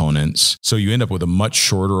AEV components. So you end up with a much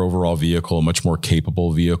shorter overall vehicle, a much more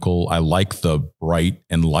capable vehicle. I like the bright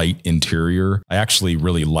and light interior. I actually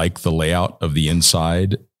really like the layout of the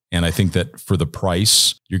inside. And I think that for the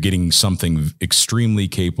price, you're getting something extremely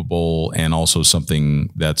capable and also something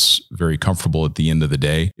that's very comfortable at the end of the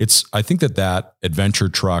day. I think that adventure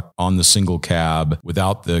truck on the single cab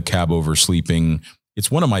without the cab oversleeping,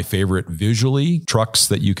 it's one of my favorite visually trucks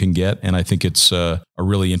that you can get. And I think it's a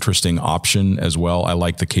really interesting option as well. I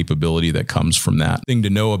like the capability that comes from that. Thing to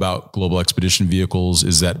know about Global Expedition vehicles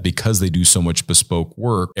is that because they do so much bespoke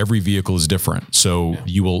work, every vehicle is different. So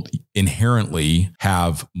you will inherently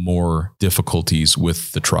have more difficulties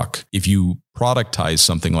with the truck. If you productize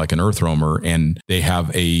something like an earth roamer and they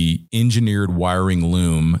have a engineered wiring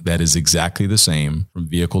loom that is exactly the same from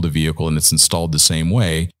vehicle to vehicle and it's installed the same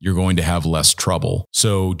way, you're going to have less trouble.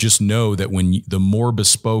 So just know that the more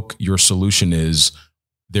bespoke your solution is,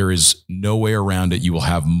 there is no way around it. You will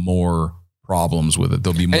have more problems with it.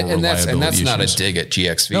 There'll be more reliability and that's issues. not a dig at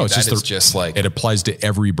GXV. No, it's just like it applies to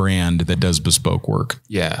every brand that does bespoke work.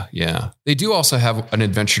 Yeah. They do also have an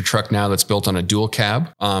adventure truck now that's built on a dual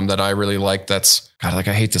cab that I really like. That's God,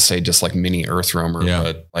 I hate to say just like mini earth roamer,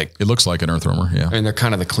 but like it looks like an earth roamer. Yeah. I mean, they're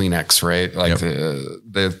kind of the Kleenex, right? Like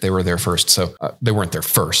they were there first. So they weren't there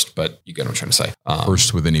first, but you get what I'm trying to say.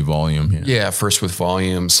 First with any volume. Yeah. First with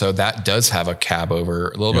volume. So that does have a cab over,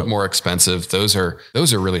 a little bit more expensive. Those are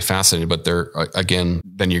really fascinating, but they're again,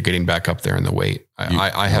 then you're getting back up there in the weight.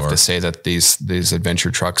 I have to say that these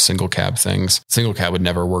adventure truck single cab would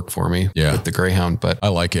never work for me with the Greyhound, but I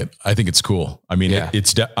like it. I think it's cool. I mean,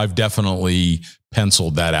 I've definitely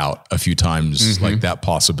penciled that out a few times, like that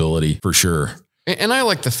possibility for sure. And I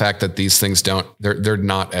like the fact that these things they're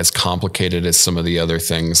not as complicated as some of the other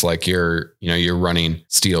things. Like you're running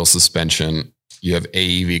steel suspension, you have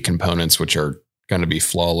AEV components, which are going to be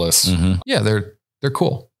flawless. Yeah, they're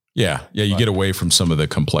cool. Yeah. You get away from some of the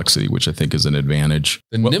complexity, which I think is an advantage.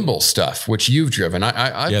 Nimble stuff, which you've driven.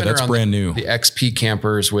 I've been that's around brand new. The XP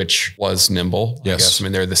campers, which was nimble. Yes. I guess. I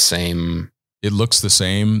mean, they're the same. It looks the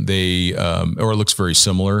same. Or it looks very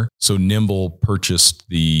similar. So Nimble purchased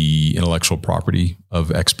the intellectual property of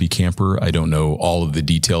XP Camper. I don't know all of the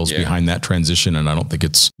details behind that transition, and I don't think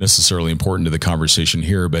it's necessarily important to the conversation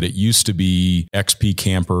here, but it used to be XP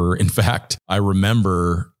Camper. In fact, I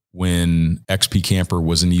remember when XP Camper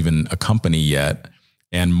wasn't even a company yet,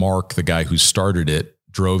 and Mark, the guy who started it,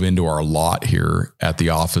 drove into our lot here at the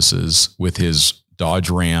offices with his Dodge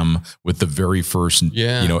Ram with the very first,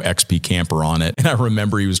 XP Camper on it. And I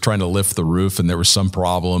remember he was trying to lift the roof and there was some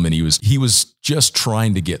problem and he was just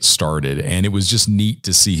trying to get started. And it was just neat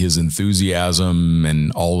to see his enthusiasm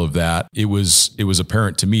and all of that. It was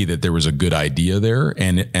apparent to me that there was a good idea there.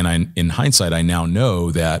 And in hindsight, I now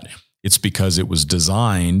know that it's because it was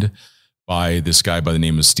designed by this guy by the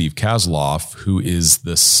name of Steve Kasloff, who is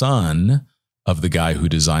the son of the guy who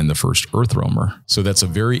designed the first earth roamer. So that's a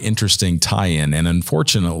very interesting tie-in. And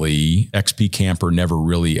unfortunately, XP Camper never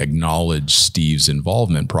really acknowledged Steve's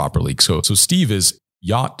involvement properly. So Steve is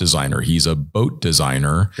yacht designer. He's a boat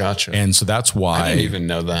designer. Gotcha. And so that's why I didn't even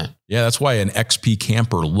know that. Yeah, that's why an XP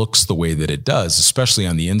camper looks the way that it does, especially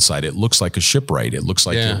on the inside. It looks like a shipwright. It looks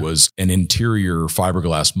like it was an interior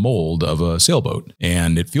fiberglass mold of a sailboat.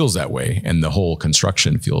 And it feels that way. And the whole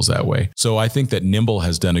construction feels that way. So I think that Nimble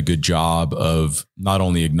has done a good job of not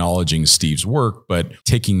only acknowledging Steve's work, but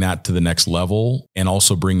taking that to the next level and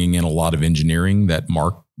also bringing in a lot of engineering that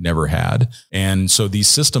Mark never had. And so these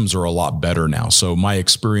systems are a lot better now. So my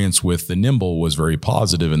experience with the Nimble was very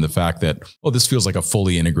positive in the fact that, oh, this feels like a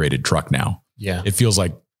fully integrated truck now. Yeah. It feels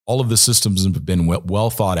like all of the systems have been well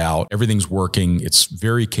thought out. Everything's working. It's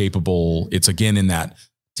very capable. It's again in that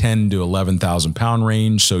 10 to 11,000 pound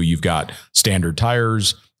range. So you've got standard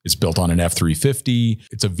tires. It's built on an F-350.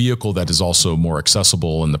 It's a vehicle that is also more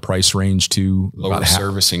accessible in the price range too. Lower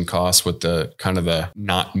servicing costs with the kind of the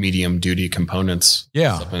not medium duty components.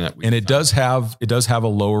 Yeah. And it does have a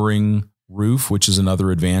lowering roof, which is another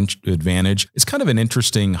advantage. It's kind of an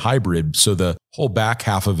interesting hybrid. So the whole back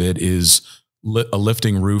half of it is a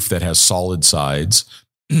lifting roof that has solid sides.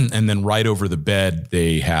 And then right over the bed,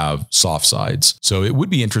 they have soft sides. So it would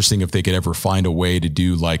be interesting if they could ever find a way to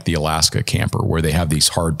do like the Alaska camper where they have these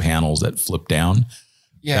hard panels that flip down.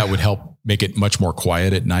 Yeah. That would help make it much more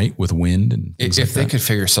quiet at night with wind and things if they could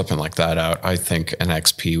figure something like that out, I think an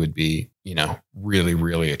XP would be, really,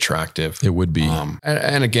 really attractive. It would be.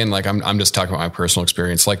 And again, like I'm just talking about my personal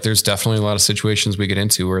experience. Like there's definitely a lot of situations we get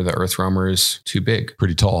into where the Earth Roamer is too big.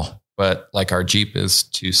 Pretty tall. But like our Jeep is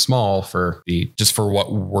too small for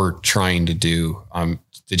what we're trying to do.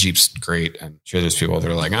 The Jeep's great. I'm sure there's people that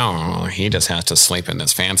are like, oh, he just has to sleep in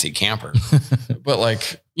this fancy camper. But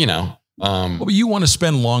like, but you want to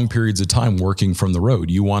spend long periods of time working from the road.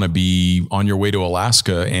 You want to be on your way to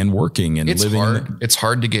Alaska and working and living. Hard. It's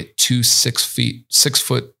hard to get 6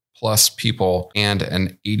 foot plus people and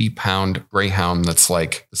an 80-pound Greyhound that's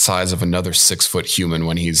like the size of another 6 foot human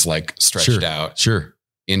when he's like stretched out. Sure.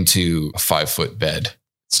 Into a 5 foot bed.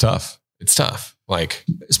 It's tough. Like,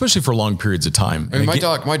 especially for long periods of time. I mean, my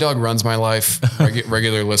dog runs my life.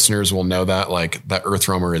 Regular listeners will know that. Like, that Earth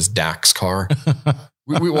Roamer is Dak's car.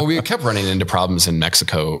 We kept running into problems in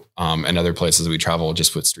Mexico and other places that we travel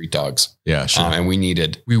just with street dogs. Yeah, sure. And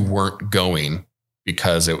we weren't going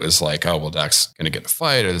because it was like, oh, well, Dak's going to get in a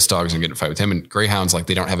fight or this dog's going to get in a fight with him. And Greyhounds, like,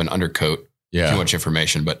 they don't have an undercoat. Yeah. Too much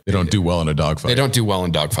information, but they don't do well in a dog fight. They don't do well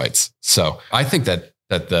in dog fights. So I think that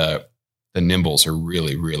the Nimbles are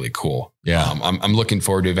really, really cool. Yeah. I'm looking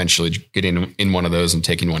forward to eventually getting in one of those and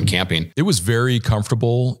taking one camping. It was very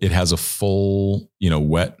comfortable. It has a full,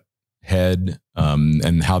 wet head.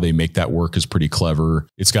 And how they make that work is pretty clever.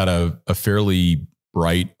 It's got a fairly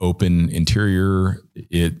bright, open interior.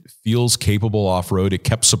 It feels capable off-road. It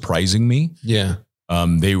kept surprising me. Yeah.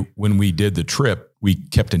 When we did the trip, we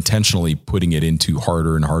kept intentionally putting it into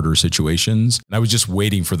harder and harder situations. And I was just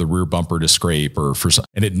waiting for the rear bumper to scrape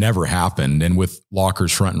and it never happened. And with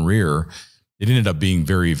lockers front and rear, it ended up being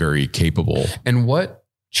very, very capable. And what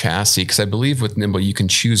chassis? Because I believe with Nimble, you can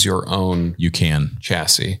choose your own. You can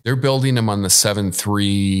chassis. They're building them on the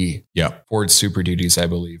 7.3 Ford Super Duties, I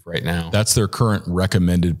believe, right now. That's their current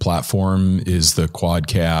recommended platform is the quad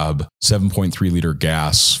cab 7.3 liter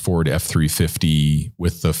gas Ford F-350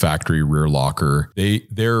 with the factory rear locker.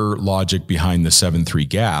 Their logic behind the 7.3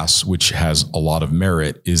 gas, which has a lot of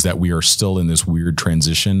merit, is that we are still in this weird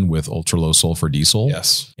transition with ultra low sulfur diesel.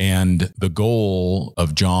 Yes. And the goal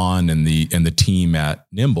of John and the team at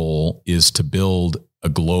Nimble is to build a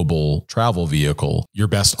global travel vehicle. Your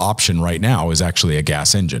best option right now is actually a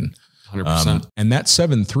gas engine. 100%. And that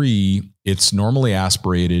 7.3, it's normally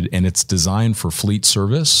aspirated and it's designed for fleet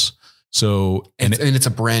service. So, and it's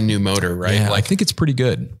a brand new motor, right? Yeah, I think it's pretty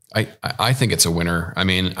good. I think it's a winner. I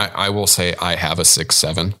mean, I will say I have a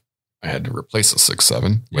 6.7. I had to replace a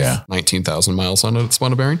 6.7 with 19,000 miles on it at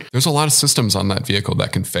spun a bearing. There's a lot of systems on that vehicle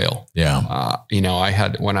that can fail. Yeah.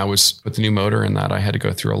 When I was with the new motor and that, I had to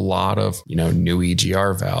go through a lot of, new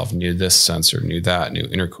EGR valve, new this sensor, new that, new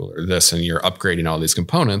intercooler, this, and you're upgrading all these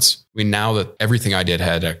components. I mean, now that everything I did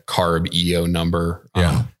had a CARB EO number,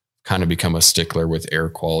 kind of become a stickler with air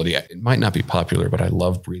quality. It might not be popular, but I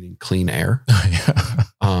love breathing clean air.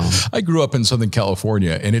 I grew up in Southern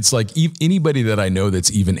California, and it's like anybody that I know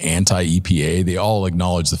that's even anti-EPA, they all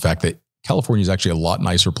acknowledge the fact that California is actually a lot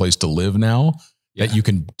nicer place to live now that you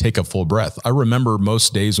can take a full breath. I remember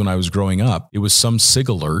most days when I was growing up, it was some SIG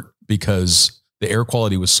alert because the air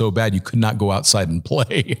quality was so bad you could not go outside and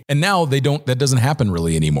play. And now that doesn't happen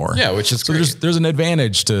really anymore. Yeah, which is great. There's an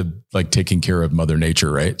advantage to like taking care of Mother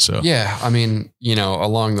Nature, right? So yeah, I mean,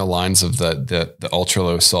 along the lines of the ultra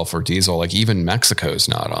low sulfur diesel, like even Mexico's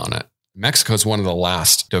not on it. Mexico is one of the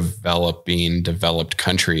last developed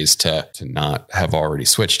countries to not have already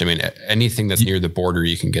switched. I mean, anything that's near the border,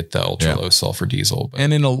 you can get the ultra low sulfur diesel. But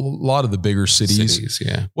and in a lot of the bigger cities,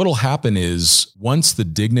 what'll happen is once the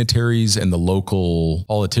dignitaries and the local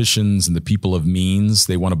politicians and the people of means,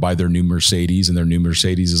 they want to buy their new Mercedes, and their new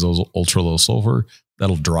Mercedes is ultra low sulfur,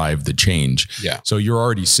 that'll drive the change. Yeah. So you're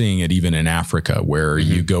already seeing it even in Africa, where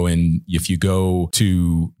you go in, if you go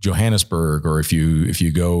to Johannesburg, or if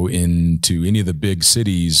you go into any of the big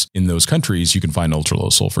cities in those countries, you can find ultra low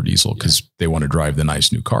sulfur diesel because they want to drive the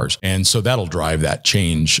nice new cars. And so that'll drive that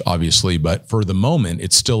change, obviously. But for the moment,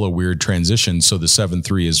 it's still a weird transition. So the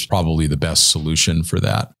 7.3 is probably the best solution for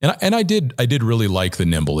that. And I did really like the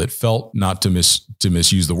nimble. It felt, not to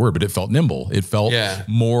misuse the word, but it felt nimble. It felt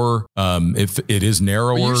more, if it is narrower.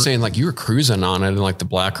 Well, you're saying like you were cruising on it in like the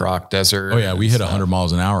Black Rock Desert. Oh yeah. We hit 100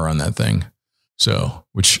 miles an hour on that thing. So,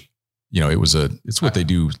 which, it's what they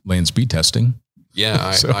do land speed testing.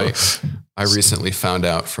 Yeah. I recently found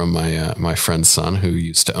out from my friend's son, who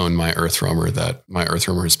used to own my Earth Roamer, that my Earth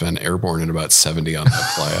Roamer has been airborne at about 70 on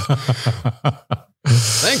that playa.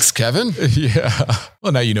 Thanks, Kevin. Yeah.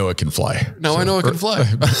 Well, now you know it can fly. Now I know it can fly.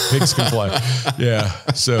 Pigs can fly. Yeah.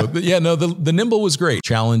 So the nimble was great.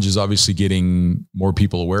 Challenge is obviously getting more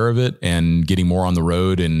people aware of it and getting more on the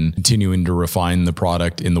road and continuing to refine the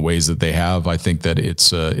product in the ways that they have. I think that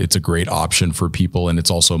it's a great option for people, and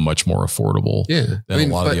it's also much more affordable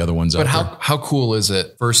than a lot of the other ones out there. But how cool is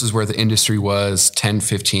it versus where the industry was 10,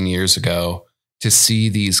 15 years ago to see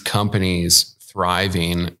these companies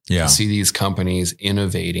thriving, to see these companies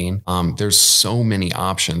innovating. There's so many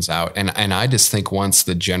options out. And I just think once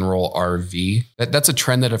the general RV, that's a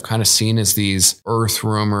trend that I've kind of seen, is these Earth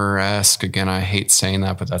Roamer-esque, again, I hate saying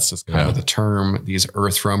that, but that's just kind of the term, these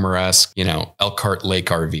Earth Roamer-esque, Elkhart Lake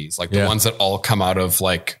RVs, like the ones that all come out of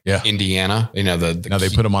like Indiana, now they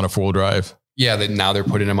put them on a 4-wheel drive. Yeah, now they're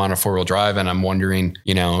putting them on a 4-wheel drive, and I'm wondering,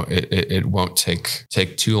 it won't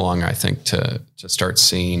take too long, I think, to start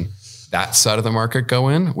seeing that side of the market go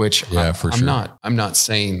in, which I'm not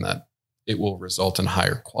saying that it will result in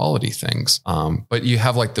higher quality things. But you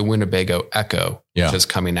have like the Winnebago Echo, which is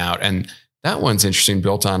coming out, and that one's interesting,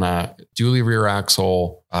 built on a dually rear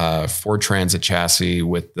axle Ford Transit chassis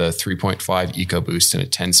with the 3.5 EcoBoost and a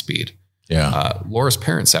 10-speed. Yeah. Laura's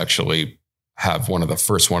parents actually have the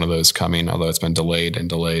first one of those coming, although it's been delayed and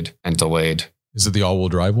delayed and delayed. Is it the all-wheel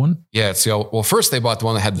drive one? Yeah, it's well, first they bought the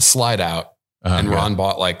one that had the slide out. And Ron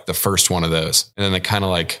bought like the first one of those, and then they kind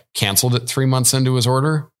of like canceled it 3 months into his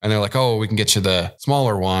order, and they're like, "Oh, we can get you the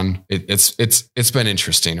smaller one." It's been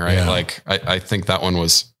interesting, right? Yeah. Like I think that one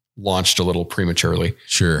was launched a little prematurely.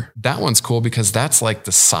 Sure, that one's cool because that's like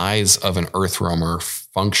the size of an Earth Roamer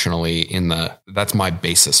functionally. That's my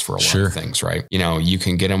basis for a lot of things, right? You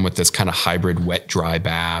can get them with this kind of hybrid wet dry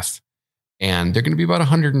bath, and they're going to be about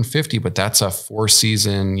 150, but that's a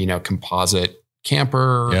 4-season, composite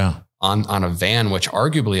camper. Yeah. On a van, which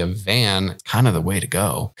arguably a van is kind of the way to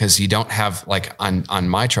go, because you don't have like on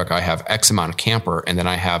my truck, I have X amount of camper, and then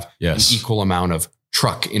I have an equal amount of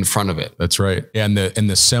truck in front of it. That's right. And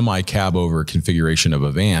the semi cab over configuration of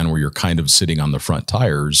a van, where you're kind of sitting on the front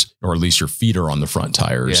tires, or at least your feet are on the front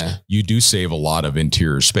tires, you do save a lot of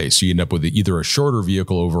interior space. So you end up with either a shorter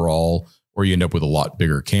vehicle overall, or you end up with a lot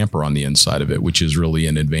bigger camper on the inside of it, which is really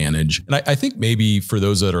an advantage. And I think maybe for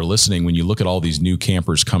those that are listening, when you look at all these new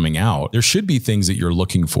campers coming out, there should be things that you're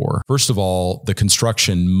looking for. First of all, the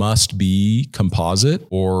construction must be composite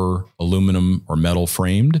or aluminum or metal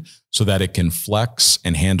framed, so that it can flex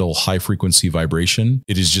and handle high frequency vibration.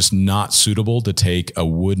 It is just not suitable to take a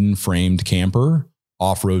wooden framed camper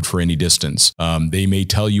off-road for any distance. They may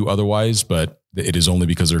tell you otherwise, but it is only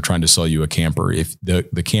because they're trying to sell you a camper. If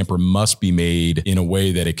the camper must be made in a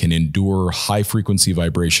way that it can endure high frequency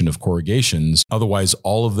vibration of corrugations. Otherwise,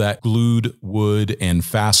 all of that glued wood and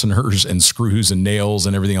fasteners and screws and nails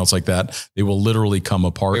and everything else like that, they will literally come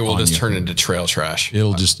apart. It will just turn into trail trash.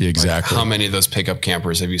 It'll just, exactly. Like, how many of those pickup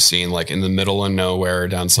campers have you seen like in the middle of nowhere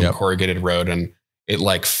down some corrugated road, and it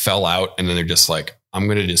like fell out, and then they're just like, I'm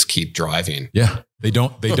going to just keep driving. Yeah. They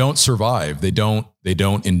don't survive. They don't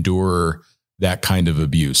endure that kind of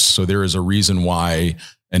abuse. So there is a reason why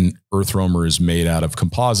an Earth Roamer is made out of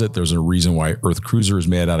composite. There's a reason why Earth Cruiser is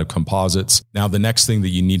made out of composites. Now, the next thing that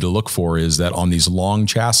you need to look for is that on these long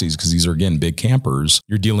chassis, because these are, again, big campers,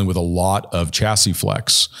 you're dealing with a lot of chassis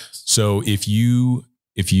flex. So if you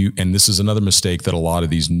and this is another mistake that a lot of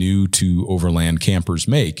these new to Overland campers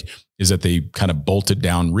make, is that they kind of bolt it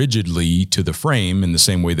down rigidly to the frame in the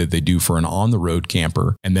same way that they do for an on-the-road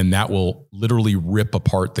camper. And then that will literally rip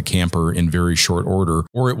apart the camper in very short order,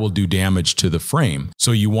 or it will do damage to the frame.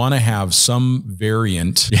 So you want to have some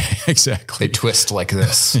variant. Yeah, exactly. They twist like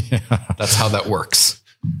this. Yeah. That's how that works.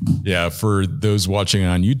 Yeah. For those watching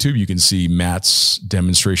on YouTube, you can see Matt's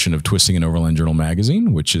demonstration of twisting an Overland Journal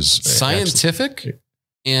magazine, which is scientific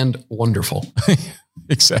and wonderful.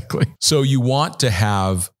 Exactly. So you want to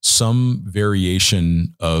have some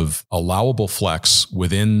variation of allowable flex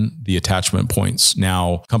within the attachment points.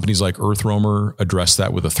 Now, companies like Earth Roamer address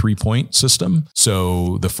that with a 3-point system.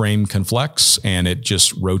 So the frame can flex and it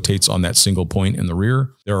just rotates on that single point in the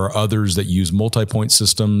rear. There are others that use multi-point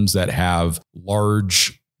systems that have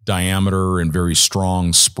large diameter and very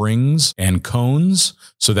strong springs and cones.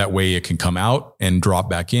 So that way it can come out and drop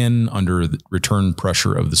back in under the return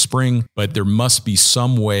pressure of the spring. But there must be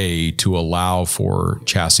some way to allow for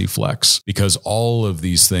chassis flex, because all of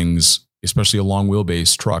these things, especially a long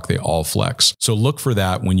wheelbase truck, they all flex. So look for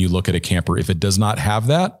that when you look at a camper. If it does not have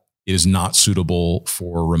that, it is not suitable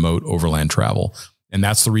for remote overland travel. And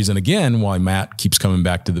that's the reason, again, why Matt keeps coming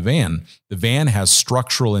back to the van. The van has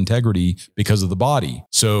structural integrity because of the body.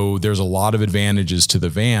 So there's a lot of advantages to the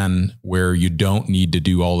van where you don't need to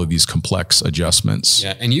do all of these complex adjustments.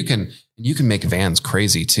 Yeah. And you can make vans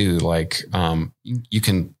crazy too. Like, you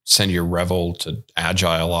can send your Revel to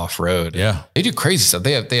Agile off-road. Yeah. They do crazy stuff.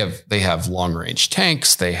 They have long range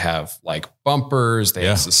tanks. They have like bumpers, they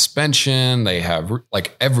have suspension, they have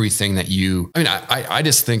like everything that I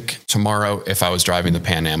just think tomorrow, if I was driving the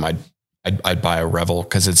Pan Am, I'd buy a Revel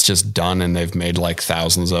because it's just done and they've made like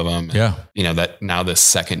thousands of them. Yeah. That now this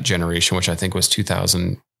second generation, which I think was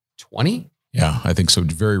 2020. Yeah, I think so.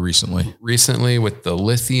 Very recently with the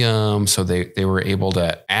lithium. So they were able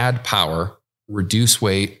to add power, reduce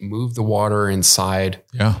weight, move the water inside.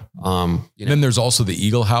 Yeah. Then there's also the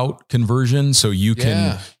Eagle Hout conversion. So you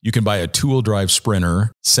can buy a 2-wheel drive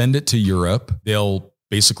Sprinter, send it to Europe. They'll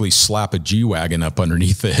basically slap a G-Wagon up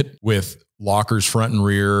underneath it with lockers front and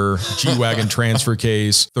rear, G-Wagon transfer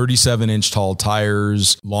case, 37-inch tall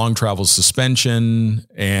tires, long travel suspension.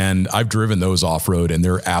 And I've driven those off-road and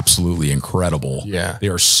they're absolutely incredible. Yeah. They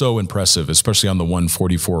are so impressive, especially on the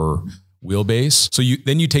 144 wheelbase. So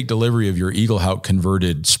then you take delivery of your Eagle Hout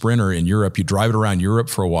converted Sprinter in Europe, you drive it around Europe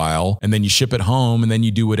for a while, and then you ship it home, and then you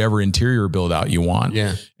do whatever interior build out you want.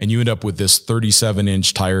 Yeah. And you end up with this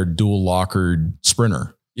 37-inch tired dual lockered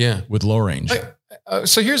Sprinter. Yeah. With low range.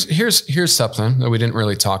 So here's something that we didn't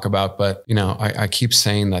really talk about, but I keep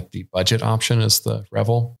saying that the budget option is the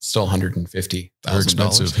Revel, still $150,000. They're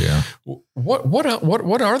expensive. Yeah. What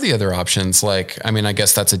are the other options? Like, I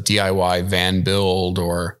guess that's a DIY van build,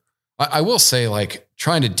 or I will say, like,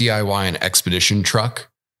 trying to DIY an expedition truck,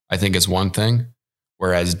 I think is one thing,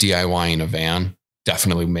 whereas DIYing a van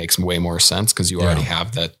definitely makes way more sense because you already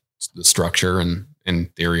have the structure, and in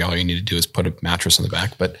theory, all you need to do is put a mattress in the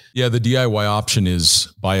back. But yeah, the DIY option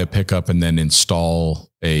is buy a pickup and then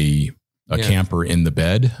install a camper in the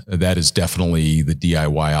bed. That is definitely the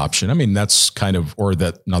DIY option. That's kind of, or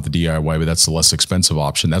that not the DIY, but that's the less expensive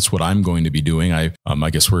option. That's what I'm going to be doing. I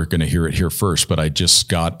guess we're going to hear it here first, but I just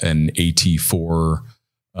got an AT4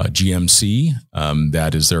 GMC.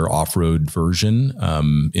 That is their off-road version.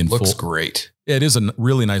 Looks great. It is a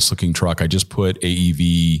really nice looking truck. I just put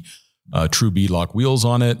AEV true beadlock wheels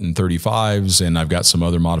on it and 35s, and I've got some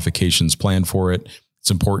other modifications planned for it. It's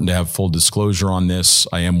important to have full disclosure on this.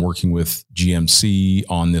 I am working with GMC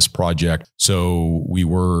on this project. So we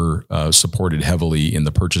were supported heavily in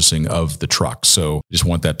the purchasing of the truck. So I just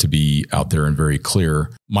want that to be out there and very clear.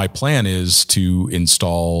 My plan is to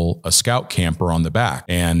install a Scout camper on the back,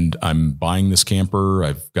 and I'm buying this camper.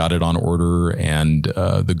 I've got it on order, and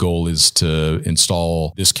the goal is to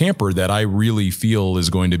install this camper that I really feel is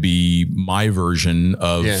going to be my version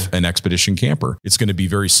of an expedition camper. It's going to be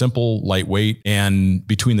very simple, lightweight, and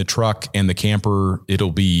between the truck and the camper,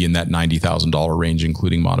 it'll be in that $90,000 range,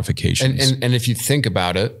 including modifications. And if you think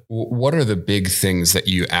about it, what are the big things that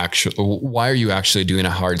why are you actually doing a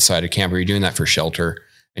hard-sided camper? You're doing that for shelter,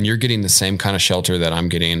 and you're getting the same kind of shelter that I'm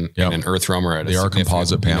getting in an Earth Roamer at a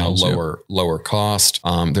composite panels, lower cost.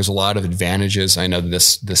 There's a lot of advantages. I know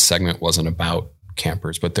this segment wasn't about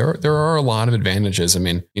campers, but there are a lot of advantages. I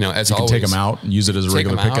mean, as you can always, take them out and use it as a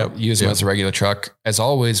regular pickup. Use them as a regular truck. As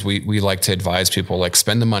always, we like to advise people, like,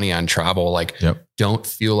 spend the money on travel. Like, don't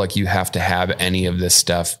feel like you have to have any of this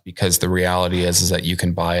stuff, because the reality is that you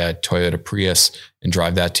can buy a Toyota Prius and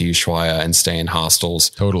drive that to Ushuaia and stay in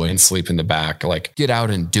hostels and sleep in the back. Like, get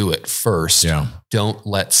out and do it first. Yeah. Don't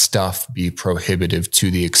let stuff be prohibitive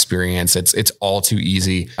to the experience. It's all too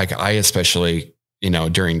easy. Like, I especially,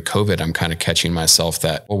 during COVID, I'm kind of catching myself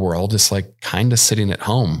that, well, we're all just like kind of sitting at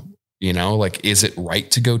home. Like, is it right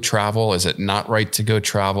to go travel? Is it not right to go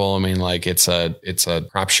travel? I mean, like, it's a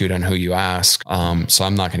crapshoot on who you ask. So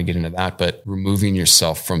I'm not going to get into that, but removing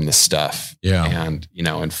yourself from the stuff, and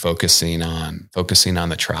and focusing on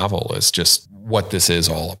the travel is just what this is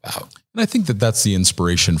all about. And I think that that's the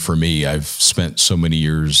inspiration for me. I've spent so many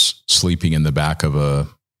years sleeping in the back of a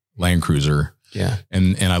Land Cruiser,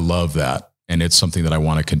 and I love that. And it's something that I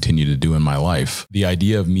want to continue to do in my life. The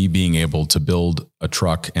idea of me being able to build a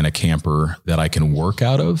truck and a camper that I can work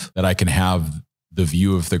out of, that I can have the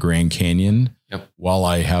view of the Grand Canyon while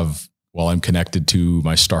I'm connected to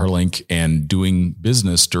my Starlink and doing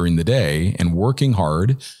business during the day and working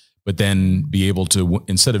hard, but then be able to,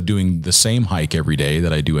 instead of doing the same hike every day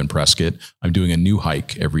that I do in Prescott, I'm doing a new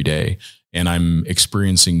hike every day. And I'm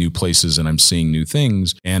experiencing new places and I'm seeing new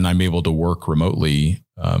things, and I'm able to work remotely.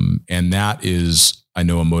 And that is, I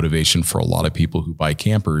know, a motivation for a lot of people who buy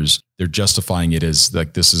campers. They're justifying it as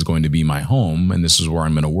like, this is going to be my home and this is where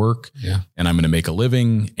I'm going to work and I'm going to make a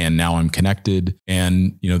living. And now I'm connected.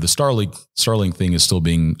 And, the Starlink thing is still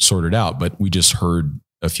being sorted out, but we just heard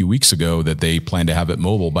a few weeks ago that they plan to have it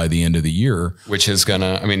mobile by the end of the year, which is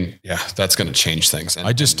that's going to change things.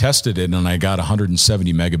 I just tested it and I got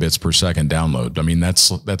 170 megabits per second download. I mean,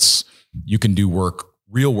 that's, you can do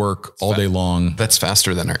real work all day long. That's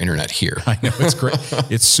faster than our internet here. I know, it's great.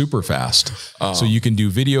 It's super fast. So you can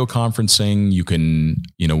do video conferencing. You can,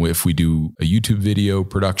 if we do a YouTube video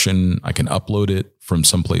production, I can upload it from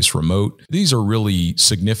someplace remote. These are really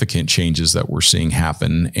significant changes that we're seeing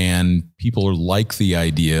happen, and people are like the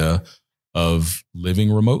idea of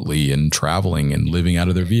living remotely and traveling and living out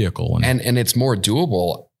of their vehicle. And it's more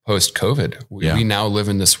doable post-COVID. We now live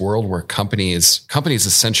in this world where companies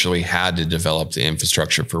essentially had to develop the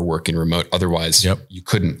infrastructure for working remote. Otherwise, you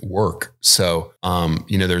couldn't work. So,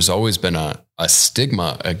 there's always been a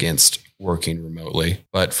stigma against working remotely,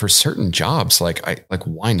 but for certain jobs,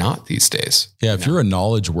 why not these days? Yeah. If you're a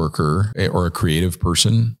knowledge worker or a creative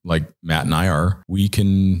person like Matt and I are, we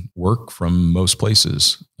can work from most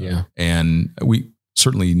places. Yeah. And we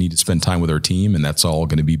certainly need to spend time with our team, and that's all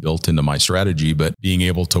going to be built into my strategy. But being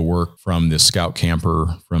able to work from this scout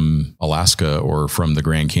camper from Alaska or from the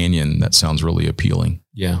Grand Canyon, that sounds really appealing.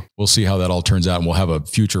 Yeah. We'll see how that all turns out. And we'll have a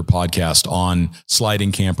future podcast on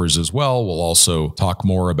sliding campers as well. We'll also talk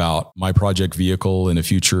more about my project vehicle in a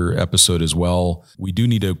future episode as well. We do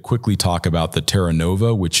need to quickly talk about the Terra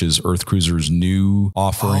Nova, which is Earth Cruiser's new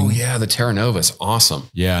offering. Oh yeah. The Terra Nova is awesome.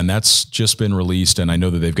 Yeah. And that's just been released. And I know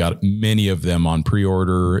that they've got many of them on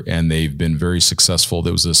pre-order and they've been very successful.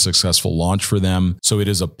 That was a successful launch for them. So it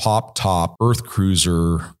is a pop top Earth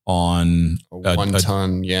Cruiser on a 1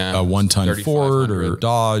 ton, a 1 ton Ford or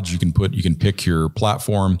Dodge. You can pick your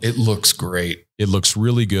platform. It looks great. It looks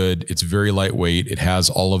really good. It's very lightweight. It has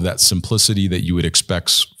all of that simplicity that you would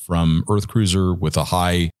expect from Earth Cruiser with a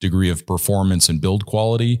high degree of performance and build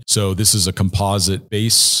quality. So this is a composite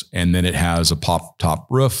base, and then it has a pop top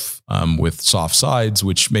roof with soft sides,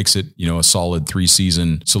 which makes it, a solid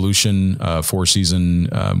 3-season solution,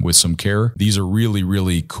 4-season with some care. These are really,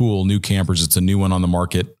 really cool new campers. It's a new one on the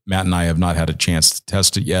market. Matt and I have not had a chance to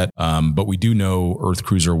test it yet, but we do know Earth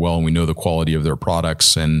Cruiser well, and we know the quality of their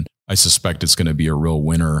products, and I suspect it's going to be a real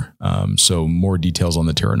winner. So more details on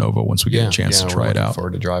the Terra Nova once we get a chance to try it out. Looking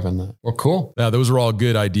forward to driving that. Well, cool. Yeah, those were all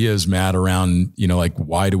good ideas, Matt, around,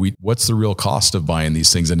 what's the real cost of buying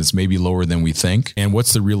these things? And it's maybe lower than we think. And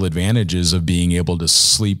what's the real advantages of being able to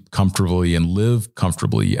sleep comfortably and live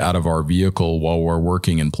comfortably out of our vehicle while we're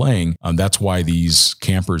working and playing? That's why these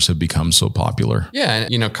campers have become so popular. Yeah.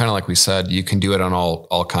 And, kind of like we said, you can do it on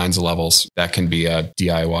all kinds of levels. That can be a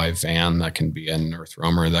DIY van. That can be an Earth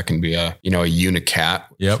Roamer. That can be a Unicat,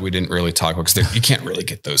 which we didn't really talk about because you can't really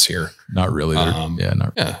get those here. Not really.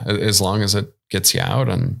 As long as it gets you out,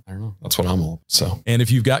 and I don't know, that's what I'm all. So, and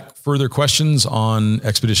if you've got further questions on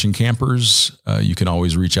Expedition Campers, you can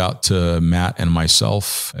always reach out to Matt and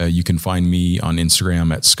myself. You can find me on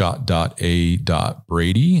Instagram at scott.a.brady,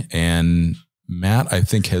 and Matt, I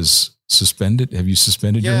think, has suspend it? Have you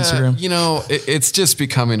suspended your Instagram? You know, it's just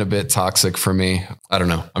becoming a bit toxic for me. I don't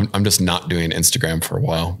know. I'm just not doing Instagram for a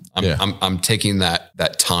while. I'm taking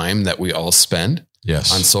that time that we all spend on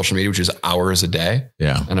social media, which is hours a day.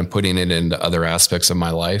 Yeah. And I'm putting it into other aspects of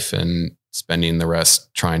my life and spending the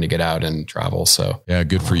rest trying to get out and travel. So yeah,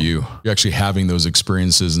 good for you. You're actually having those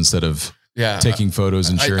experiences instead of taking photos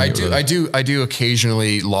and sharing. I do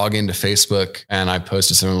occasionally log into Facebook and I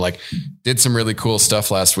posted something like, did some really cool stuff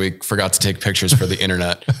last week. Forgot to take pictures for the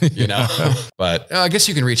internet, you know, but I guess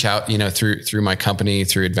you can reach out, you know, through my company,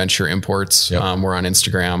 through Adventure Imports. We're on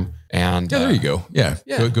Instagram. And there you go. Yeah.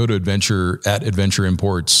 Go to Adventure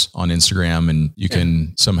Imports on Instagram and you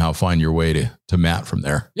can somehow find your way to Matt from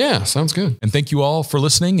there. Yeah. Sounds good. And thank you all for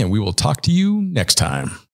listening and we will talk to you next time.